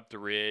going up the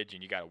ridge,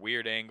 and you got a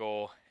weird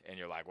angle, and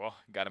you're like, well,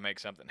 got to make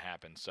something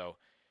happen. So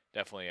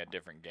definitely a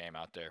different game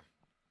out there.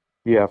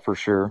 Yeah, for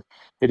sure.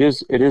 It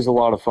is a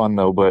lot of fun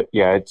though, but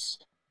yeah,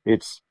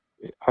 it's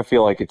I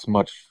feel like it's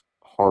much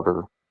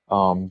harder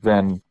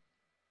than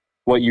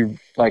what you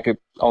like.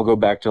 I'll go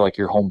back to like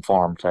your home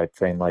farm type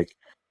thing, like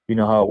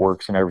how it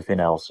works and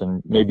everything else,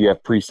 and maybe you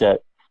have preset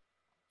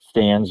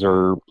stands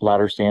or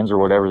ladder stands or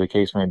whatever the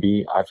case may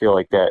be. I feel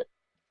like that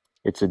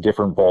it's a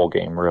different ball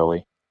game,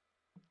 really.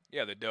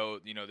 Yeah,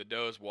 the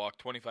does walk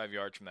 25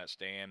 yards from that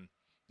stand.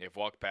 They've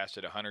walked past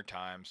it 100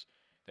 times.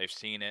 They've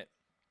seen it.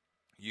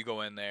 You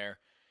go in there,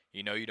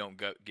 you don't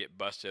get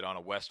busted on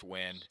a west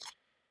wind,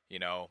 you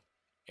know,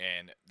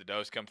 and the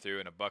does come through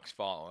and a buck's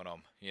following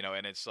them,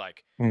 and it's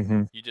like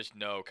Hmm. you just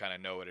kind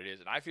of know what it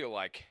is. And I feel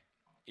like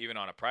even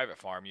on a private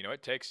farm,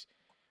 it takes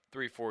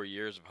 3-4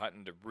 years of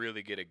hunting to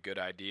really get a good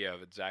idea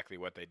of exactly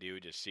what they do,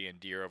 just seeing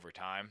deer over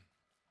time.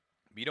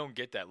 You don't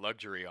get that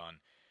luxury on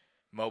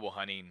mobile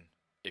hunting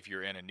if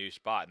you're in a new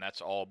spot, and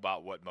that's all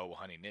about what mobile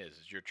hunting is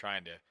you're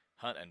trying to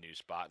hunt a new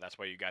spot. That's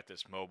why you got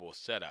this mobile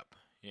setup,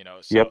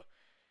 Yep. so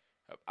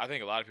I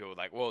think a lot of people are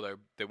like, well,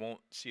 they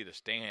won't see the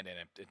stand and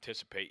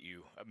anticipate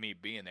me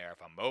being there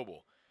if I'm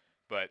mobile.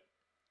 But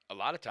a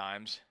lot of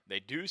times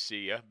they do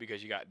see you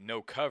because you got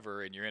no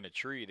cover and you're in a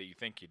tree that you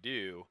think you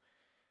do.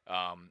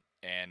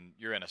 And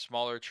you're in a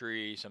smaller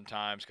tree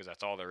sometimes because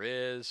that's all there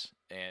is,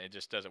 and it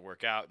just doesn't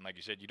work out. And like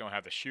you said, you don't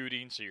have the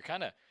shooting, so you're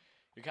kind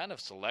of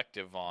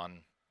selective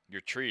on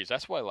your trees.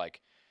 That's why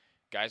like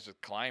guys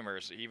with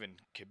climbers even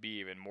could be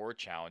even more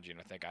challenging.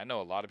 I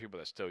know a lot of people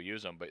that still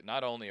use them, but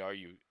not only are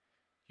you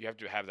have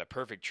to have that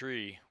perfect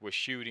tree with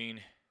shooting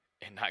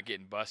and not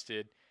getting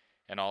busted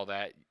and all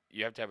that.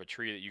 You have to have a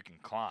tree that you can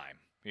climb,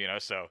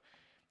 so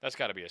that's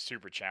got to be a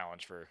super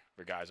challenge for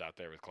guys out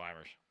there with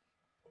climbers.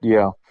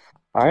 Yeah.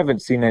 I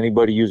haven't seen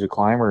anybody use a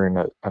climber in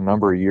a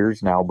number of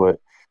years now, but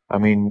I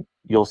mean,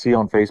 you'll see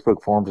on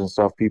Facebook forums and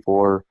stuff, people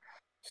are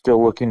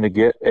still looking to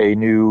get a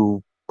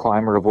new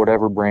climber of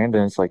whatever brand,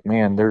 and it's like,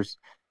 man,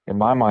 in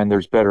my mind,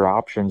 there's better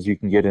options. You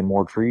can get in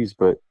more trees,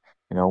 but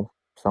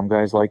some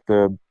guys like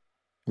the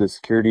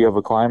security of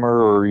a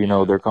climber, or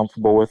Yeah. they're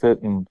comfortable with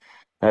it and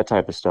that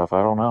type of stuff.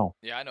 I don't know.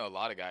 Yeah, I know a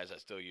lot of guys that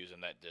still use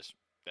them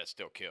that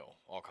still kill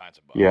all kinds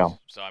of Yeah, bugs.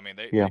 So I mean,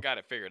 they yeah, got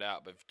it figured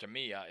out. But to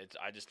me,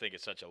 I just think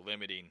it's such a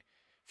limiting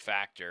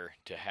factor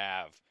to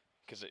have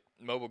because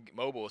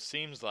mobile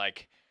seems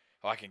like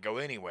I can go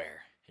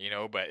anywhere,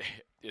 but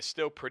it's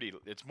still pretty.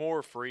 It's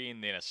more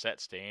freeing than a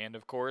set stand,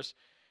 of course,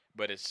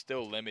 but it's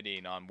still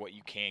limiting on what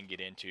you can get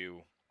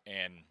into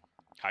and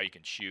how you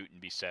can shoot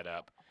and be set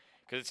up.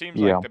 Because it seems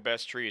like yeah. the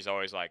best tree is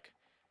always like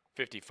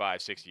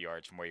 55, 60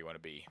 yards from where you want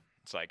to be.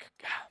 It's like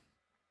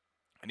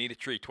I need a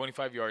tree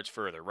 25 yards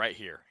further, right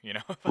here.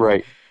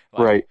 Right,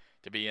 like right.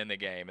 to be in the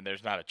game, and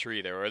there's not a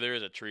tree there, or there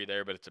is a tree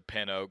there, but it's a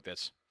pin oak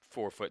that's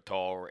 4 foot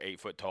tall or 8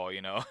 foot tall.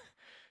 You're Yep,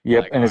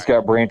 like, and all it's right,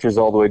 got branches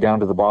all the way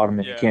down to the bottom,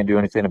 and you yeah, can't do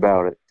anything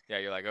about it. yeah.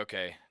 You're like,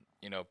 okay,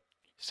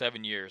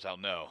 7 years, I'll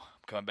know.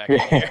 I'm coming back in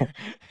Yeah,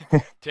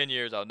 here. 10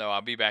 years, I'll know.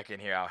 I'll be back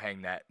in here. I'll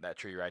hang that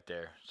tree right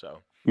there. So,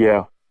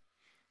 yeah,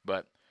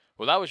 but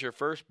well, that was your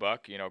first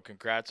buck.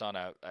 Congrats on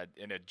a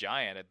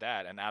giant at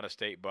that, an out of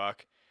state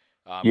buck.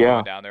 Going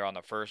yeah, down there on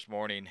the first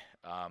morning.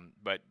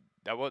 But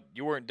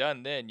you weren't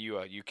done then.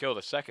 You killed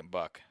a second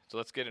buck. So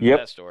let's get into yep.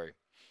 that story.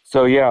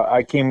 So yeah,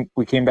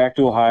 we came back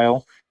to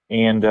Ohio,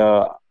 and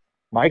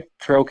my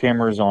trail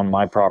cameras on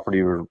my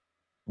property were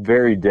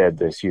very dead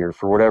this year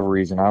for whatever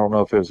reason. I don't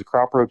know if it was a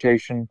crop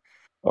rotation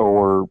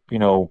or,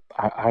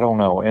 I don't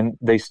know. And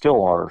they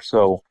still are.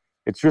 So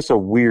it's just a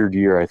weird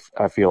year,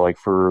 I feel like,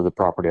 for the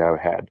property I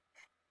had.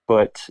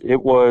 But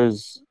it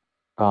was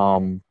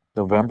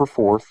November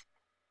 4th,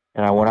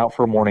 and I went out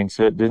for a morning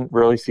sit, didn't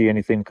really see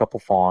anything, a couple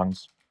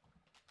fawns.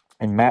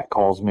 And Matt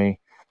calls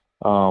me,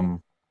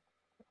 um,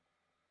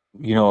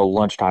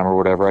 lunchtime or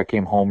whatever. I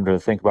came home to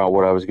think about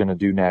what I was going to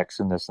do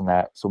next and this and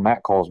that. So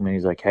Matt calls me.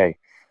 He's like, "Hey,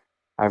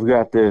 I've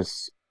got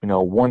this,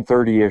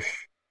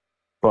 130-ish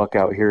buck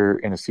out here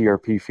in a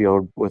CRP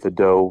field with a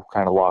doe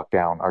kind of locked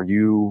down.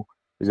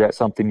 Is that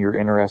something you're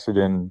interested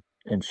in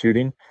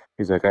shooting?"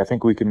 He's like, "I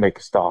think we can make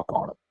a stock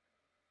on it."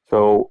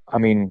 So, I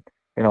mean,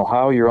 in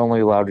Ohio, you're only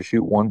allowed to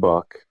shoot one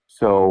buck.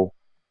 So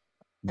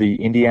the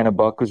Indiana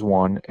buck was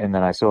one, and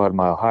then I still had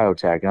my Ohio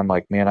tag. And I'm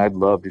like, man, I'd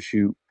love to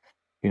shoot,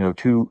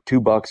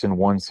 two bucks in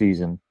one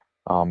season,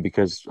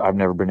 because I've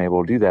never been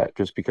able to do that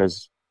just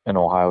because in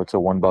Ohio it's a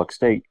 1 buck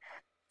state.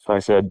 So I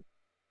said,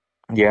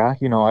 yeah,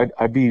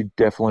 I'd be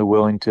definitely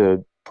willing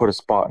to put a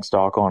spot in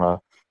stock on a,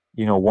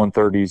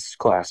 130s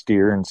class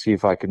deer and see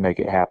if I could make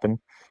it happen.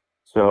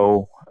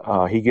 So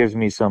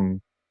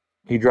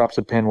he drops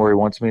a pin where he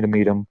wants me to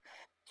meet him.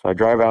 So I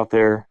drive out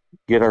there,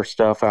 get our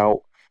stuff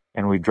out,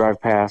 and we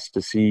drive past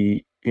to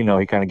see, he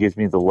kind of gives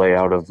me the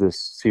layout of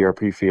this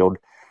CRP field,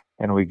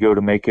 and we go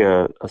to make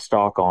a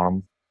stalk on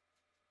him.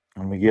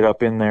 And we get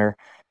up in there,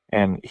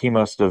 and he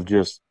must have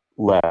just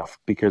left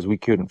because we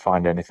couldn't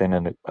find anything.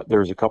 And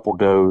there's a couple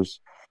does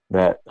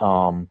that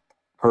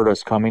heard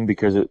us coming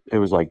because it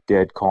was like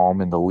dead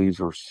calm and the leaves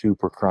were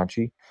super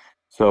crunchy.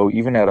 So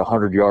even at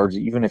 100 yards,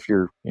 even if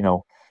you're,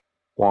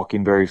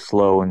 walking very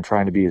slow and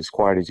trying to be as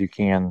quiet as you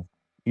can,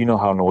 you know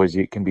how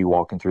noisy it can be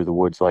walking through the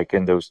woods, like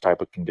in those type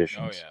of Oh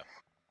conditions. yeah.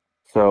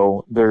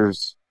 So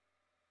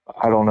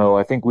I don't know,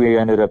 I think we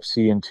ended up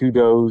seeing two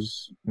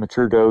does,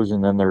 mature does,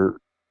 and then there are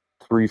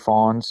three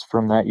fawns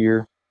from that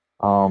year.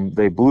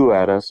 They blew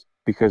at us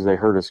because they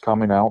heard us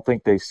coming. I don't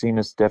think they seen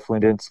us,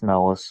 definitely didn't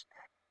smell us.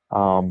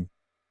 Um,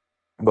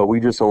 but we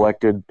just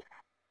elected,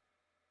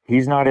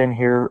 he's not in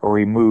here or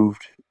he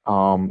moved,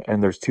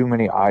 and there's too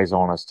many eyes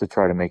on us to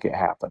try to make it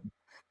happen.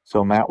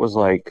 So Matt was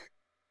like,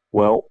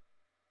 well,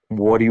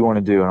 what do you want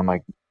to do? And I'm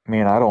like,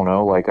 man, I don't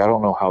know. Like, I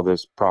don't know how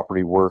this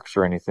property works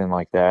or anything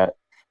like that.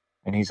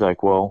 And he's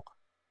like, well,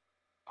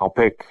 I'll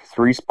pick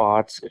three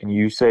spots and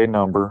you say a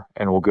number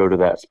and we'll go to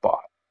that spot.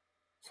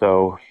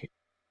 So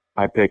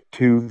I picked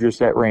two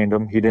just at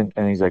random. He didn't,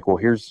 and he's like, well,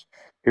 here's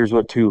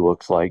what two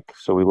looks like.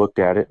 So we looked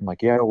at it and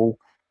like, yeah, we'll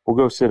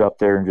go sit up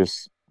there and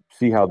just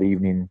see how the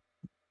evening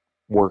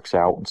works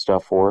out and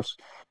stuff for us.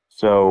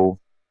 So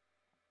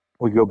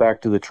we go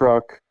back to the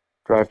truck,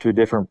 drive to a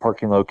different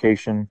parking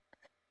location,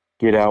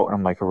 get out, and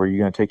I'm like, are you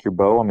going to take your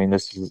bow? I mean,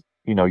 this is,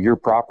 your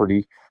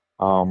property.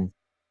 And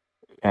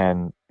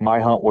my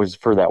hunt was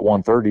for that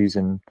 130s,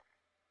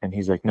 and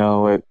he's like,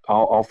 no,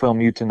 I'll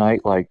film you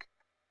tonight. Like,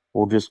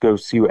 we'll just go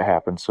see what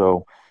happens.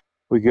 So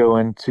we go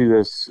into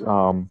this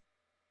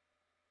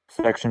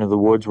section of the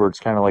woods where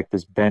it's kind of like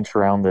this bench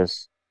around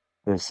this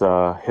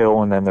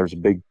hill, and then there's a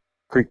big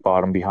creek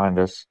bottom behind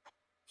us.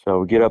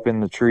 So we get up in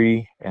the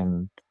tree,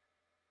 and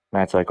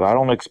Matt's like, well, I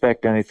don't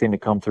expect anything to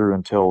come through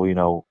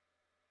until,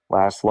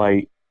 last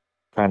light,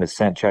 kind of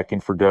scent checking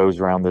for does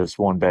around this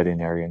one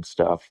bedding area and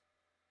stuff.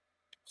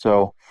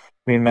 So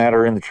me and Matt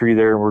are in the tree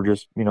there, and we're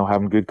just,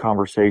 having good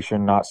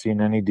conversation, not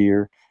seeing any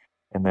deer.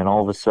 And then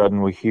all of a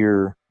sudden we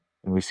hear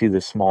and we see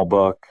this small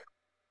buck.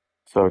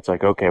 So it's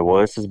like, okay,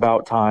 well, this is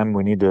about time.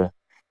 We need to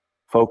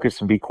focus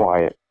and be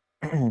quiet.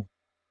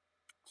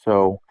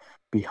 So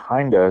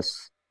behind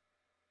us,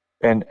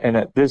 and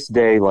at this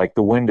day, like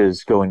the wind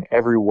is going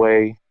every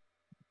way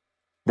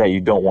that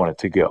you don't want it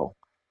to go.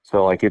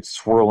 So like it's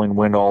swirling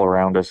wind all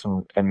around us,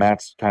 and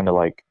Matt's kind of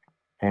like,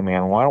 "Hey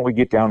man, why don't we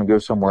get down and go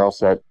somewhere else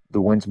that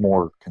the wind's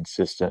more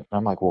consistent?" And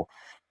I'm like, "Well,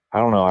 I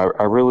don't know.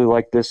 I really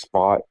like this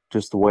spot,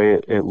 just the way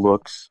it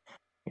looks.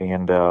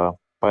 And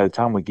by the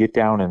time we get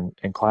down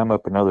and climb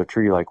up another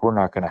tree, like we're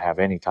not going to have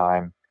any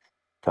time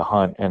to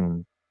hunt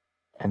and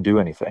do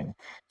anything."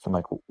 So I'm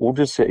like, "We'll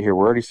just sit here.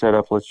 We're already set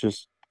up. Let's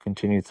just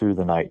continue through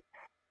the night."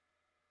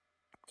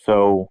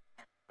 So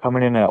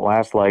coming in at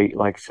last light,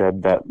 like I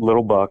said, that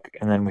little buck,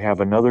 and then we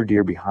have another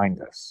deer behind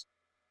us.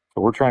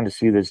 So we're trying to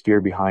see this deer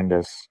behind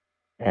us,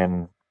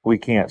 and we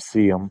can't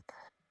see him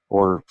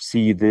or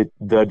see the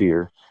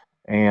deer.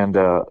 And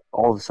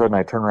all of a sudden,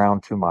 I turn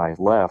around to my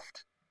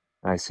left,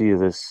 and I see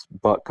this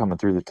buck coming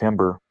through the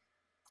timber,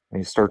 and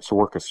he starts to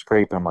work a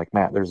scrape. And I'm like,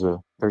 "Matt, there's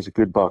a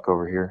good buck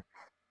over here."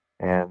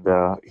 And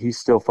he's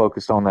still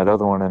focused on that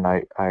other one, and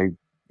I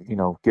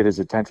get his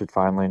attention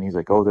finally, and he's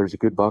like, "Oh, there's a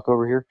good buck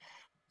over here."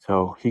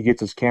 So he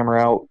gets his camera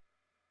out,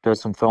 does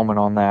some filming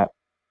on that,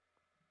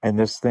 and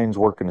this thing's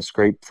working a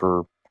scrape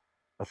for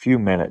a few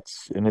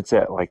minutes, and it's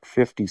at like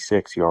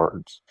 56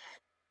 yards.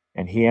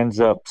 And he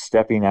ends up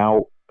stepping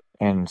out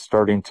and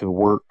starting to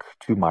work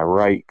to my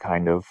right,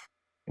 kind of,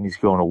 and he's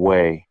going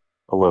away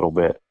a little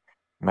bit.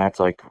 Matt's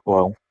like,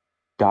 "Well,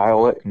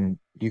 dial it, and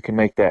you can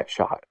make that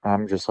shot." And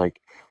I'm just like,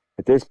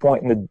 at this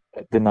point in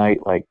the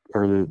night, like,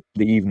 or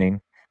the evening,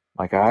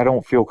 like, I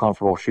don't feel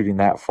comfortable shooting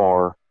that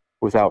far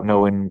without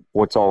knowing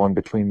what's all in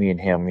between me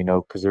and him,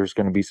 because there's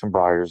going to be some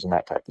briars and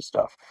that type of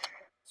stuff.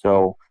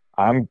 So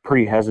I'm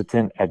pretty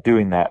hesitant at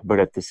doing that. But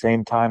at the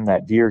same time,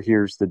 that deer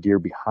hears the deer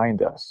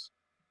behind us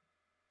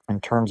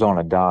and turns on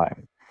a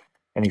dime,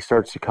 and he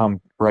starts to come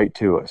right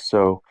to us.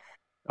 So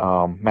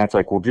Matt's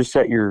like, "Well, just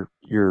set your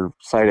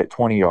sight at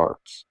 20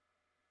 yards."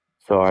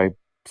 So I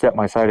set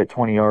my sight at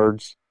 20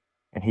 yards,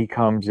 and he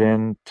comes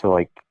in to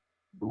like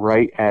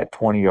right at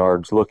 20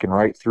 yards, looking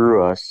right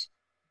through us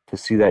to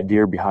see that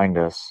deer behind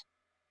us.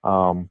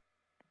 Um,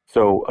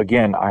 so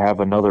again, I have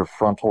another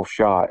frontal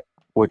shot,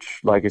 which,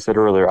 like I said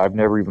earlier, I've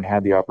never even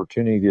had the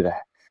opportunity to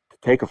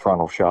take a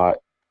frontal shot.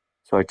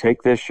 So I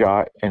take this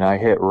shot, and I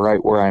hit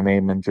right where I'm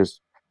aiming, just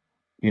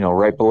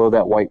right below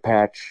that white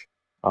patch.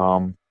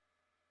 Um,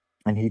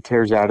 and he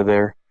tears out of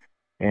there.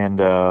 And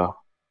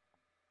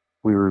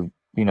we were,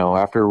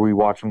 after we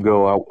watch him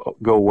go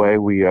away,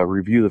 we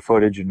review the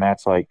footage, and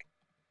Matt's like,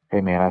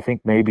 "Hey man, I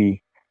think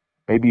maybe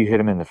you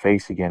hit him in the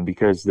face again,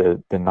 because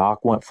the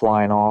knock went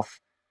flying off,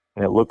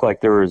 and it looked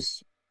like there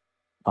was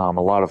a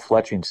lot of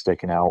fletching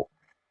sticking out."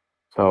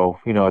 So,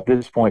 at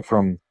this point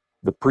from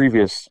the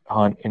previous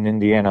hunt in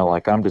Indiana,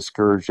 like I'm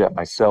discouraged at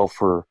myself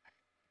for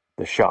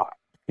the shot,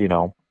 you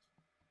know.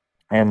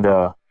 And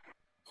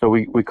so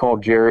we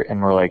called Jarrett,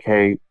 and we're like,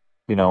 "Hey,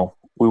 we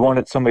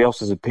wanted somebody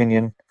else's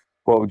opinion.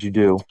 What would you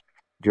do?"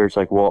 Jarrett's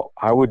like, "Well,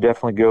 I would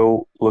definitely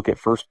go look at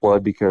first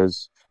blood,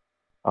 because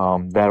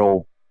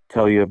that'll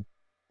tell you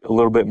a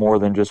little bit more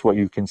than just what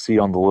you can see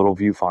on the little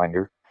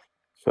viewfinder."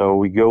 So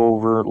we go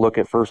over, look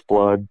at first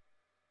blood,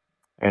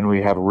 and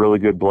we have a really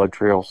good blood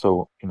trail.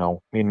 So, me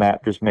and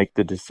Matt just make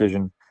the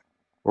decision.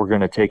 We're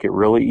going to take it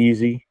really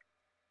easy.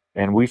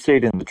 And we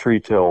stayed in the tree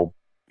till,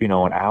 an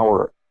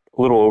hour,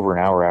 a little over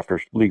an hour after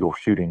legal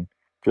shooting,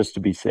 just to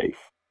be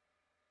safe.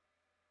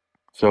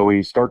 So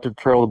we start to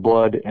trail the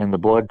blood, and the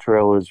blood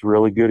trail is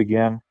really good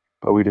again.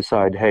 But we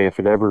decide, hey, if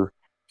it ever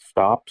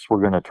stops,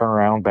 we're going to turn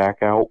around,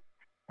 back out,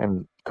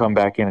 and come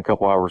back in a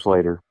couple hours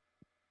later.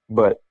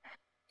 But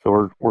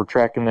so we're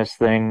tracking this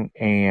thing,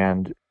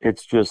 and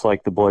it's just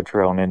like the blood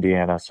trail in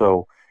Indiana.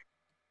 So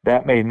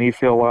that made me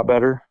feel a lot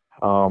better,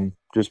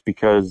 just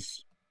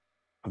because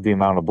of the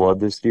amount of blood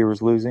this deer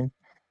was losing.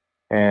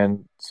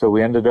 And so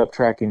we ended up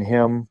tracking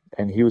him,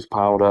 and he was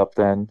piled up.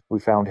 Then we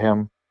found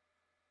him,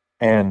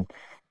 and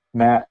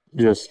Matt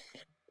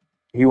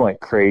he went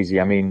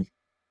crazy. I mean,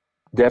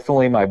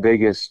 definitely my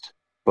biggest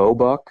bow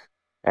buck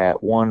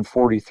at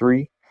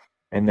 143.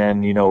 And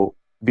then,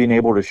 being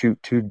able to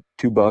shoot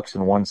two bucks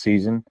in one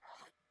season.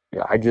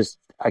 Yeah,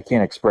 I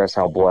can't express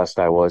how blessed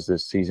I was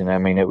this season. I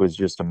mean, it was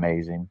just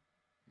amazing.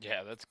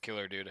 Yeah, that's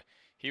killer, dude.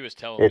 He was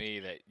telling It, me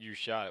that you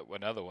shot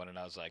another one, and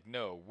I was like,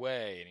 "No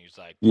way!" And he was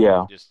like,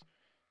 yeah, just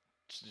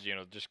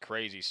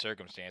crazy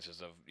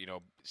circumstances of,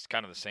 it's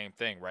kind of the same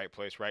thing, right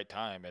place, right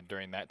time, and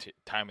during that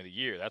time of the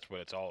year, that's what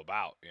it's all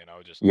about,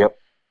 just yep,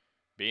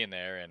 being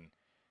there. And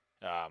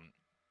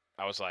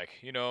I was like,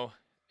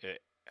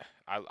 it,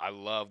 I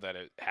love that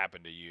it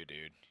happened to you,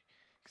 dude.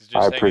 Cause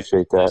I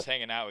appreciate that. just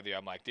hanging out with you,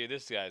 I'm like, dude,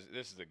 this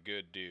is a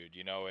good dude,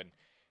 and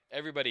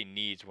everybody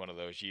needs one of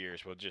those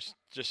years. Well, just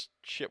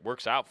shit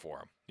works out for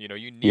them. You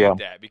Yeah, need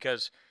that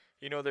because,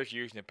 there's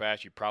years in the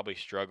past you probably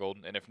struggled,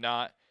 and if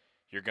not,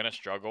 you're gonna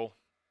struggle,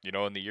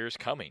 in the years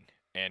coming,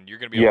 and you're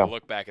gonna be able yeah, to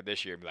look back at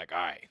this year and be like, all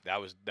right, that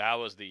was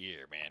the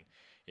year, man,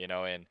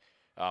 and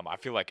I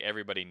feel like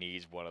everybody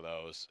needs one of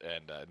those,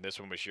 and this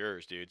one was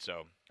yours, dude.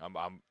 So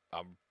I'm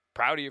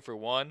proud of you for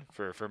one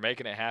for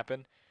making it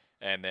happen,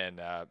 and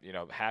then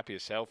happy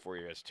as hell for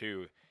you as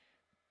two.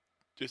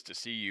 just to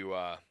see you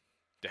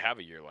to have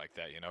a year like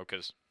that,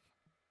 because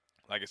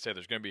like I said,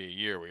 there's going to be a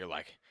year where you're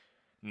like,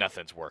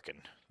 nothing's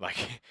working.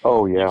 Like,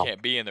 Oh you yeah.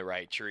 can't be in the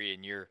right tree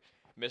and you're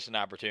missing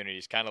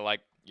opportunities, kind of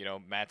like,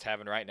 Matt's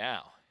having right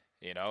now,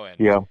 and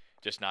Yeah.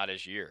 just not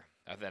his year.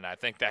 And then I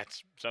think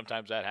that's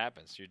sometimes that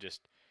happens.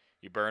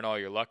 You burn all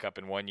your luck up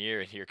in one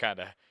year and you're kind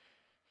of,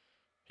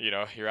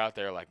 you're out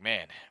there like,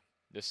 man,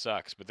 this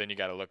sucks. But then you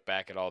got to look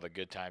back at all the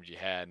good times you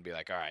had and be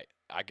like, all right,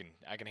 I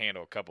can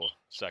handle a couple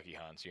sucky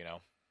hunts.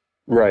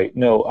 Right.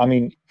 No, I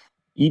mean,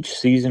 each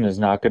season is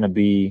not going to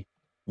be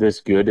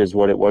this good as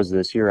what it was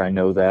this year. I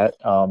know that.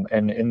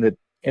 And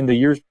in the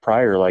years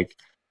prior, like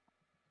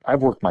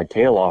I've worked my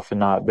tail off and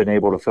not been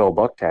able to fill a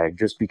buck tag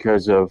just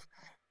because of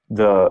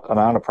the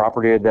amount of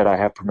property that I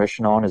have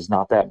permission on is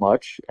not that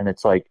much. And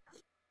it's like,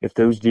 if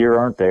those deer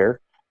aren't there,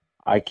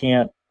 I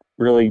can't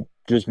really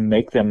just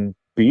make them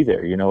be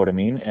there. You know what I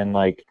mean? And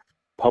like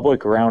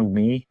public around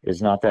me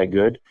is not that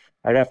good.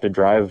 I'd have to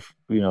drive,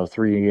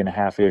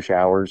 3.5-ish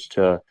hours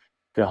to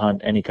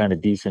hunt any kind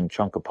of decent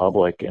chunk of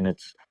public. And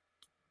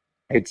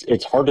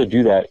it's hard to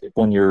do that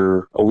when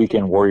you're a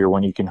weekend warrior,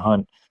 when you can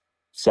hunt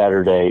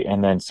Saturday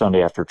and then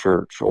Sunday after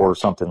church or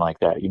something like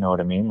that. You know what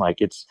I mean? Like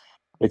it's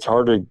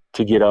hard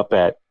to get up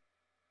at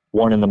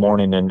 1 in the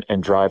morning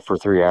and drive for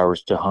 3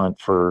 hours to hunt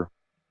for,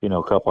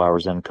 a couple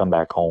hours and come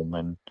back home.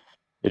 And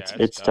Yeah, it's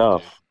it's tough, dude.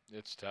 tough.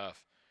 It's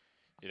tough.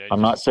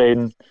 I'm not Just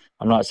saying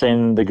I'm not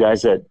saying the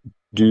guys that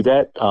do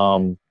that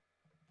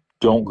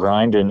don't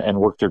grind and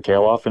work their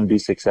tail off and be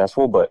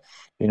successful, but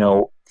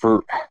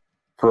for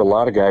a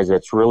lot of guys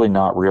that's really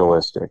not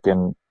realistic.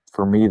 And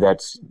for me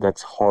that's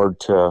hard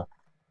to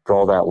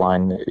draw that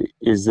line.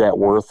 Is that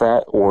worth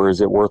that, or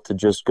is it worth to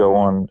just go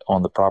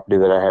on the property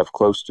that I have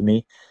close to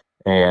me?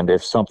 And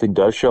if something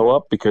does show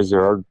up, because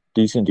there are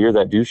decent deer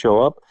that do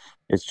show up,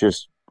 it's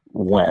just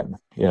when.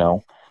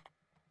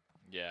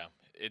 yeah,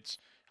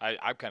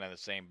 I'm kind of in the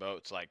same boat.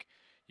 It's like,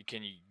 you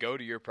go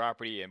to your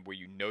property and where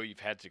you've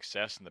had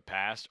success in the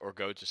past, or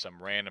go to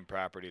some random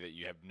property that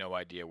you have no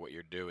idea what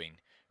you're doing,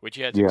 which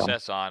you had Yeah.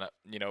 success on,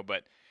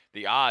 but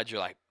the odds, you're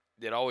like,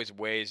 it always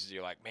weighs.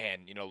 You're like,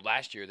 man,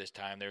 last year this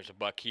time there's a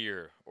buck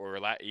here, or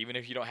even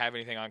if you don't have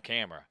anything on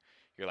camera,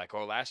 you're like,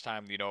 oh, last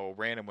time, a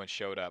random one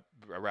showed up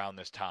around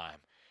this time.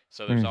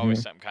 So there's always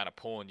Hmm. something kind of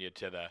pulling you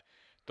to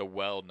the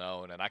well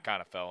known, and I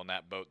kind of fell in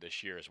that boat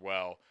this year as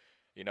well.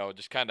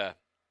 Just kind of,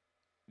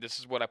 this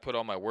is what I put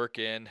all my work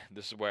in.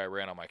 This is where I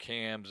ran on my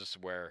cams. This is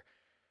where,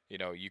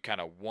 you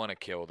kind of want to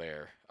kill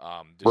there,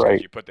 just because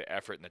Right. you put the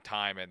effort and the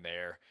time in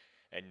there,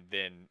 and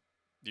then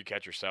you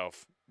catch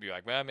yourself be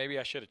like, well, maybe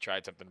I should have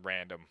tried something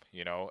random,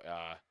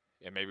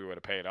 and maybe it would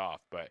have paid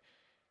off. But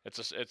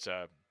it's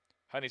a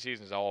hunting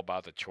season is all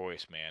about the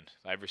choice, man.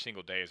 Every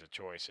single day is a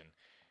choice, and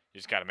you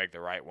just got to make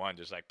the right one.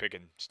 Just like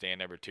picking stand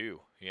number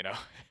two. Yeah.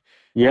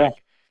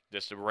 Like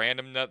just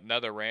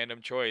another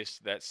random choice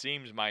that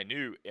seems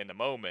minute in the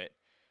moment,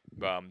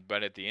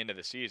 but at the end of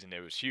the season,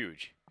 it was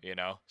huge.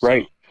 So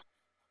Right.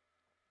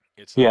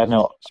 it's Yeah. those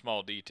No.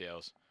 small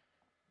details.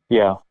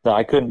 Yeah,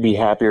 I couldn't be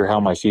happier how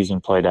my season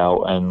played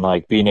out, and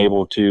like being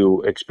able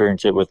to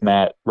experience it with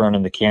Matt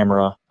running the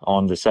camera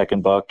on the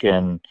second buck.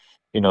 And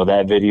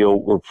that video,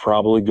 we're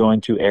probably going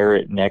to air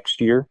it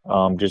next year,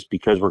 just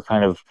because we're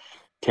kind of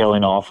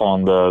tailing off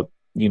on the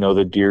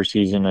deer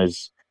season,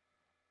 is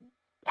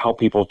how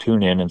people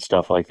tune in and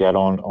stuff like that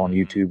on Hmm.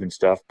 YouTube and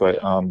stuff. But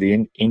Yeah.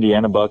 the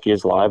Indiana buck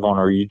is live on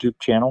our YouTube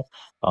channel.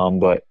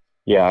 But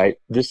yeah,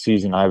 this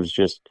season I was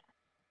just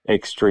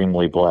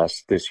extremely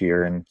blessed this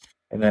year. And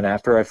then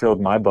after I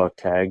filled my buck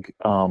tag,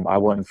 I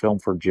went and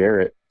filmed for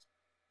Jarrett,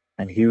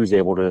 and he was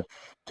able to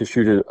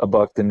shoot a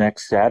buck the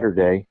next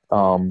Saturday.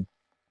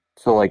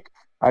 So like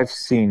I've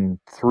seen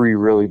three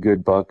really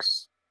good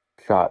bucks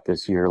shot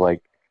this year.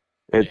 Like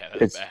Yeah,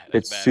 that's it's bad. That's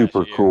it's a badass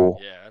super year. cool.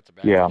 Yeah, that's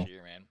a Yeah. badass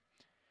year, man.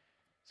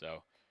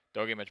 So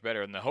don't get much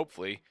better, and then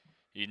hopefully,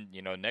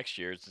 next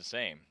year it's the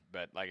same.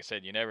 But like I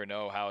said, you never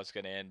know how it's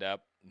going to end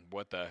up,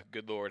 what the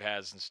good Lord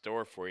has in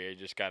store for you. You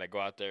just got to go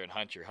out there and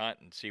hunt your hunt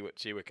and see what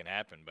can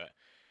happen. But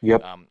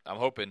Yep. I'm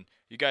hoping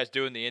you guys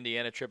doing the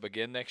Indiana trip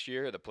again next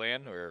year. The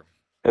plan, or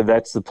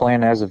That's the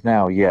plan as of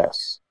now.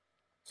 Yes.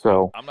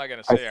 So I'm not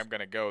going to I say I'm going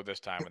to go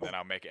this time and then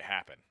I'll make it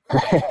happen.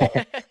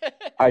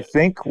 I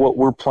think what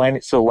we're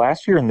planning, so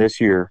last year and this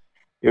year,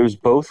 it was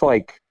both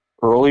like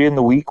early in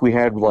the week, we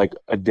had like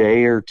a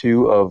day or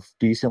two of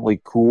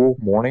decently cool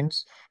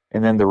mornings,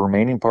 and then the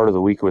remaining part of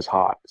the week was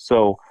hot.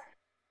 So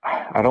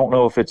I don't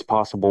know if it's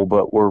possible,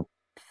 but we're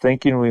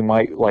thinking we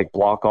might like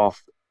block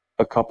off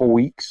a couple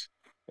weeks,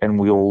 and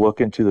we'll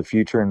look into the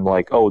future and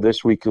like, oh,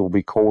 this week will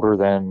be colder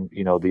than,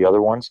 the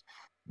other ones.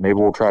 Maybe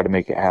we'll try to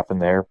make it happen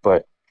there,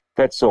 but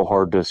that's so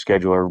hard to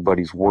schedule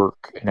everybody's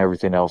work and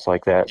everything else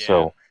like that. Yeah.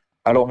 So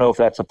I don't know if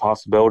that's a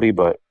possibility,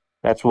 but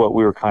that's what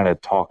we were kind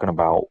of talking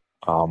about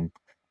um,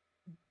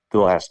 the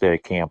last day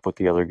of camp with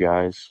the other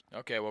guys.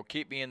 Okay, well,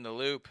 keep me in the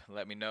loop.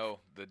 Let me know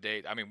the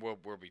date. I mean, we'll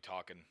be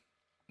talking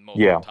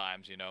multiple Yeah.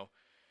 times.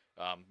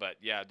 But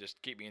yeah,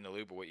 just keep me in the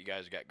loop of what you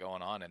guys got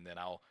going on, and then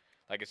I'll,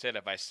 like I said,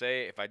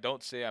 if I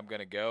don't say I'm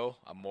gonna go,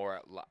 I'm more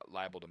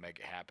liable to make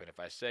it happen. If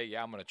I say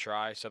yeah, I'm gonna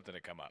try, something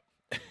to come up.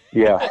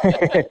 Yeah,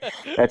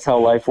 that's how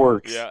life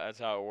works. Yeah, that's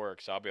how it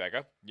works. I'll be like,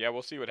 oh, yeah,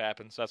 we'll see what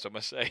happens. That's what I'm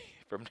gonna say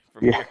from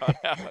Yeah. here on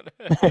out.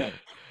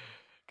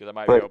 Because I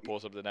might be But able to pull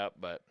something up,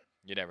 but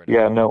you never know.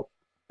 yeah, no,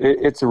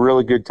 it's a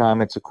really good time.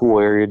 It's a cool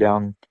area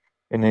down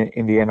in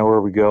Indiana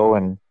where we go,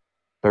 and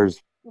there's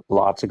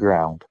lots of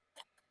ground.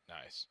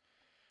 Nice.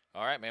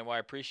 All right, man. Well, I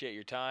appreciate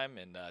your time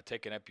and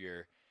taking up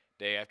your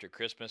day after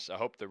Christmas. I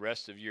hope the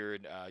rest of your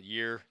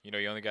year,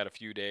 you only got a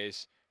few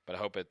days, but I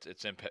hope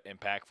it's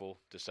impactful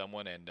to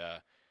someone, and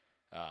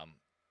um,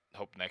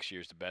 hope next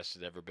year's the best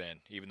it's ever been.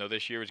 Even though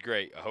this year was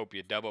great, I hope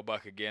you double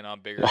buck again on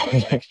bigger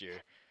bucks next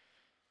year.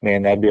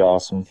 Man, that'd be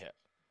awesome. Yeah.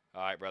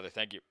 All right, brother.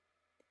 Thank you.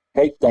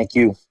 Hey, thank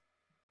you.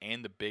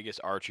 And the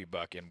biggest archery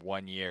buck in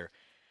 1 year.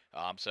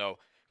 So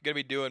I'm going to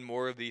be doing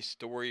more of these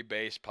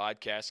story-based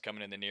podcasts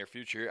coming in the near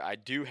future. I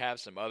do have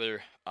some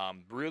other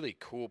really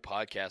cool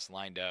podcasts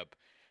lined up.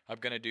 I'm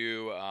going to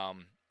do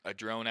a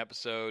drone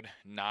episode,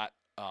 not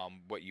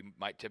what you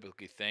might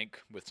typically think,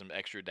 with some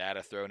extra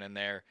data thrown in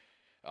there.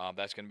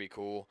 That's going to be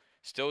cool.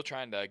 Still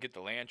trying to get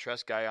the land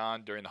trust guy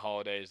on during the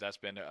holidays. That's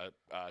been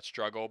a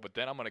struggle. But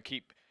then I'm going to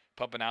keep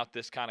pumping out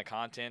this kind of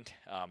content,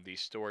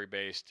 these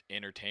story-based,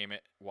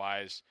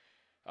 entertainment-wise.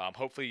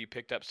 Hopefully you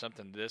picked up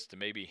something this to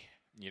maybe,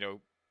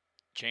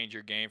 change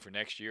your game for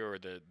next year or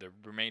the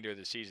remainder of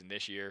the season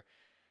this year.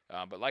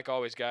 But like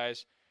always,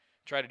 guys,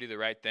 try to do the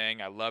right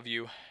thing. I love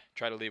you.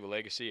 Try to leave a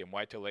legacy, and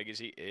Whitetail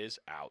Legacy is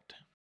out.